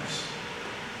lives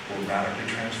were radically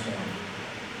transformed.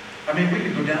 We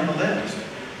could go down the list.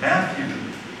 Matthew,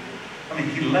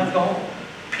 he left all.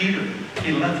 Peter,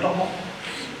 he left all.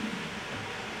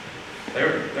 They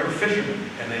were fishermen,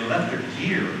 and they left their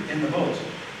gear in the boats.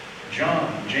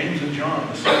 John, James and John,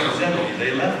 the sons of Zebedee,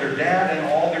 they left their dad and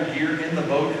all their gear in the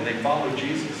boat, and they followed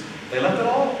Jesus. They left it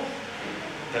all.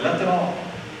 They left it all.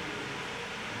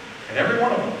 And every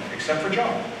one of them, except for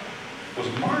John, was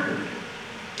martyred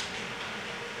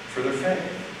for their faith.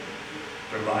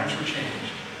 Their lives were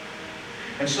changed.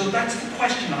 And so that's the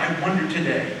question I wonder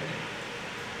today.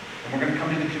 And we're going to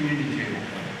come to the community table.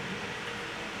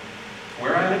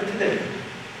 Where I live today,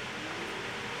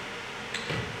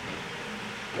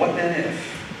 what then if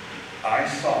I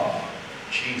saw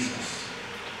Jesus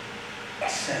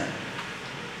ascend,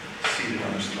 seated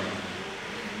on his throne?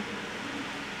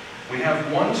 We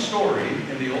have one story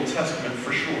in the Old Testament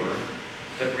for sure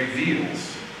that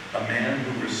reveals a man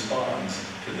who responds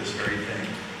to this very thing.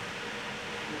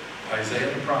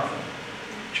 Isaiah the prophet,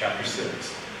 chapter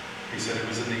 6. He said, it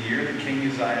was in the year that King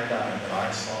Uzziah died that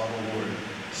I saw the Lord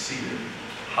seated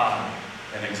high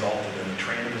and exalted, and the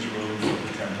train of his robe filled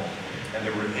the temple. And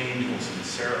there were angels and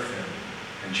seraphim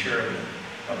and cherubim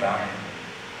about him.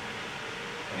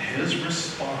 And his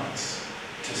response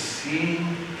to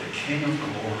seeing the King of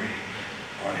glory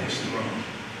on his throne,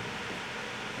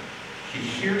 he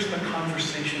hears the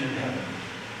conversation in heaven.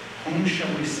 Whom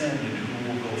shall we send and who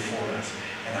will go for us?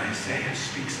 And Isaiah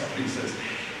speaks up and he says,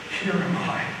 here am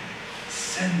I.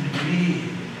 Send me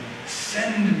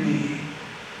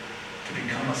to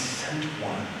become a sent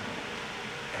one,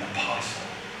 an apostle.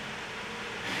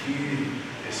 And he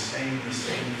is saying the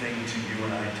same thing to you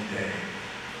and I today.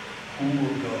 Who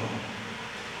will go?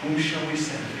 Whom shall we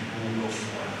send and who will go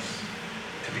for us?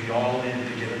 To be all in,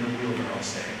 to get in the wheelbarrow,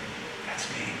 say, that's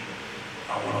me.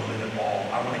 I want to live it all.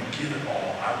 I want to give it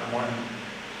all. I want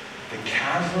the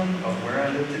chasm of where I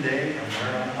live today and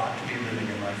where I ought to be living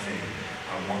in my faith.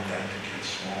 I want that to get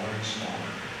smaller and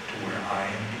smaller to where I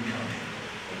am becoming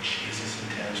what Jesus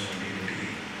intends for me to be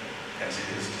as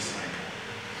his disciple,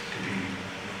 to be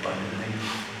abundantly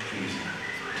pleasing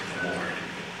to the Lord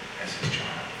as his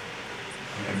child.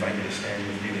 I'm going to invite you to stand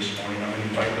with me this morning. I'm going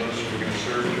to invite those who are going to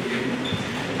serve with you.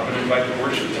 I'm going to invite the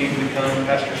worship team to come.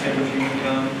 Pastor Tim, if you can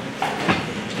come.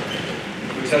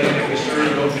 We tell you that we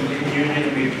serve open communion,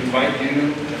 and we invite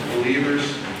you as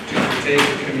believers to partake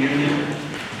of communion.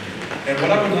 And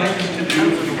what I would like us to do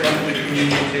as we come to the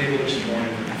communion table this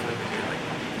morning,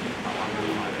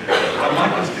 I'd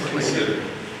like us to consider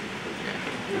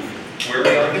where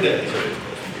we are today.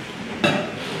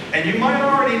 And you might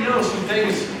already know some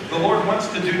things the Lord wants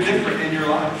to do different in your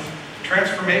life.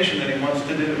 transformation that He wants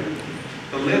to do,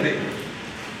 the living.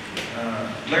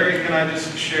 Larry, can I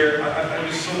just share? I'm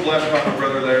just so blessed by my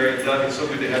brother Larry. And Doug, it's so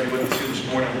good to have you with us here this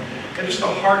morning. And just a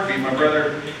heartbeat, my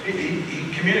brother, he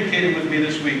communicated with me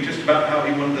this week just about how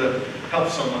he wanted to help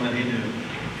someone that he knew.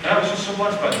 And I was just so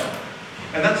blessed by that.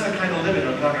 And that's the kind of living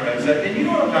I'm talking about. And you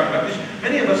know what I'm talking about. Because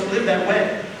many of us live that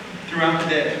way throughout the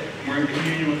day. We're in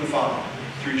communion with the Father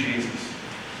through Jesus.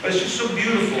 But it's just so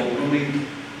beautiful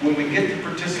when we get to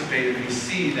participate and we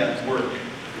see that work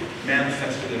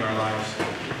manifested in our lives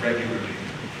regularly.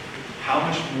 How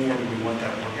much more do we want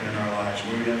that working in our lives,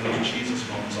 where we have those Jesus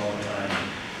moments all the time?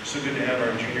 So good to have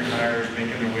our junior hires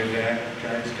making their way back.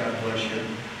 Guys, God bless you.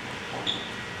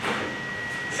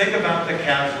 Think about the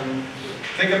chasm.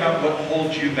 Think about what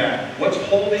holds you back. What's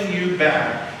holding you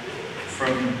back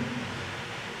from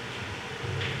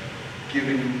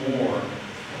giving more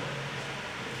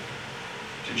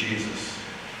to Jesus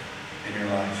in your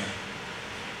life?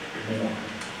 More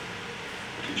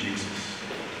to Jesus.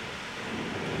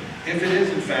 If it is,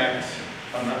 in fact,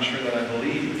 I'm not sure that I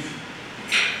believe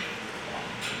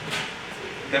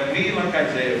that we, like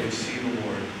Isaiah, would see the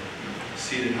Lord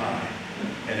seated high,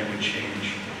 and it would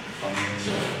change on the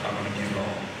inside. I'm going to give it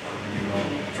all. I'm going to give it all.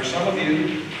 For some of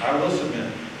you, I will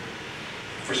submit.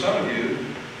 For some of you,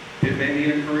 it may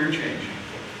mean a career change.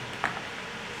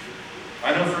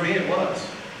 I know for me it was.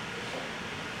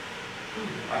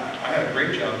 I had a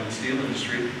great job in the steel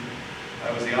industry.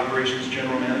 I was the operations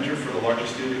general manager for the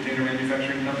largest steel container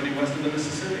manufacturing company west of the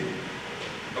Mississippi.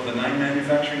 Of the 9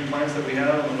 manufacturing plants that we had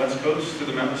on the west coast to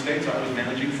the mountain states, I was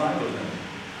managing 5 of them.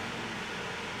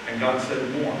 And God said,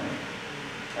 more.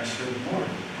 I said, Lord,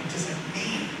 what does that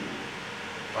mean?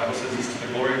 The Bible says it's to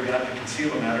the glory of God to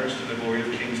conceal a matter, it's to the glory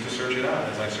of kings to search it out.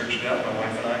 As I searched it out, my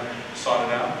wife and I sought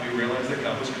it out. We realized that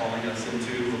God was calling us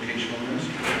into vocational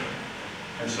ministry.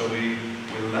 And so we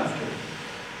left it.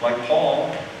 Like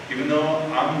Paul, even though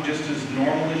I'm just as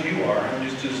normal as you are, I'm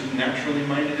just as naturally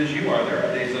minded as you are, there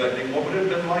are days that I think, what would it have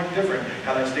been like different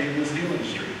had I stayed in the steel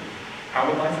industry? How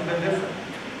would life have been different?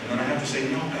 And then I have to say,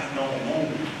 no, God, no,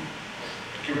 no.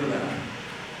 Get rid of that.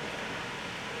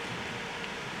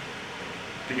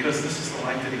 Because this is the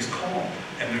life that He's called.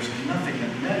 And there's nothing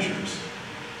that measures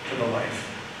to the life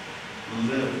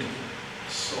lived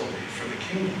solely for the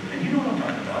kingdom. And you know what I'm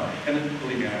talking about. And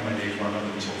believe me, I have my days where I'm not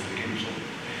living solely for the kingdom. So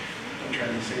I'm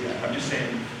trying to say that. I'm just saying,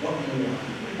 what more?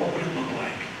 What would it look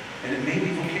like? And it may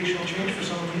be vocational change for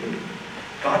some of you.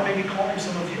 God may be calling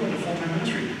some of you into full-time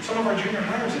ministry. Some of our junior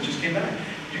hires that just came back.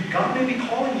 God may be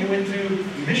calling you into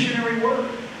missionary work.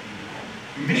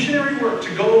 Missionary work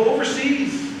to go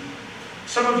overseas.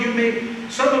 Some of you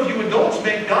adults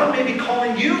God may be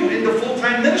calling you into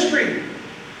full-time ministry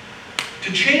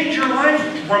to change your life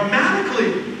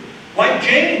dramatically, like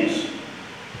James,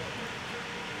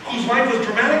 whose life was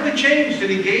dramatically changed and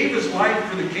he gave his life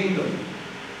for the kingdom.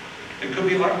 It could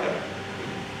be like that.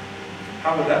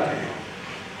 How would that be?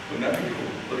 Wouldn't that be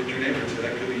cool? Look at your neighbor and say,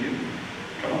 that could be you.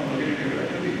 Come on, look at your neighbor, that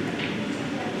could be you.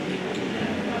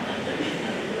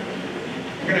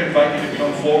 I'm going to invite you to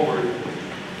come forward.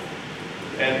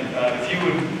 And if you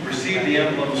would receive the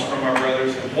emblems from our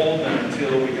brothers and hold them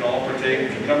until we can all partake.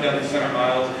 If you come down the center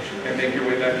aisles and make your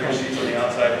way back to your seats on the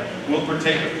outside, we'll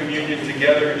partake of communion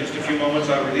together in just a few moments.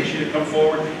 I'll release you to come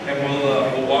forward and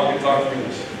we'll walk and talk through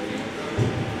this.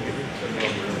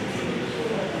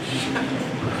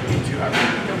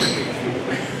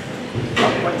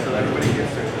 I'll wait till everybody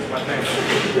gets there. That's my thing.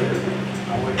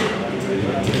 I'll wait till everybody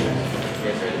gets there.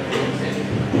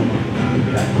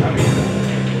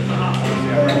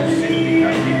 I'd rather see the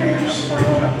idea and break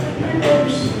up and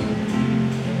verse.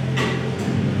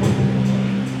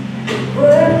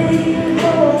 Worthy of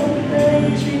all the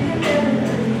praise we can ever.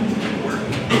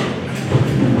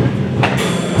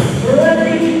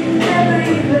 Worthy of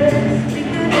every breath we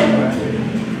could ever.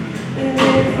 We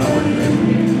live for you.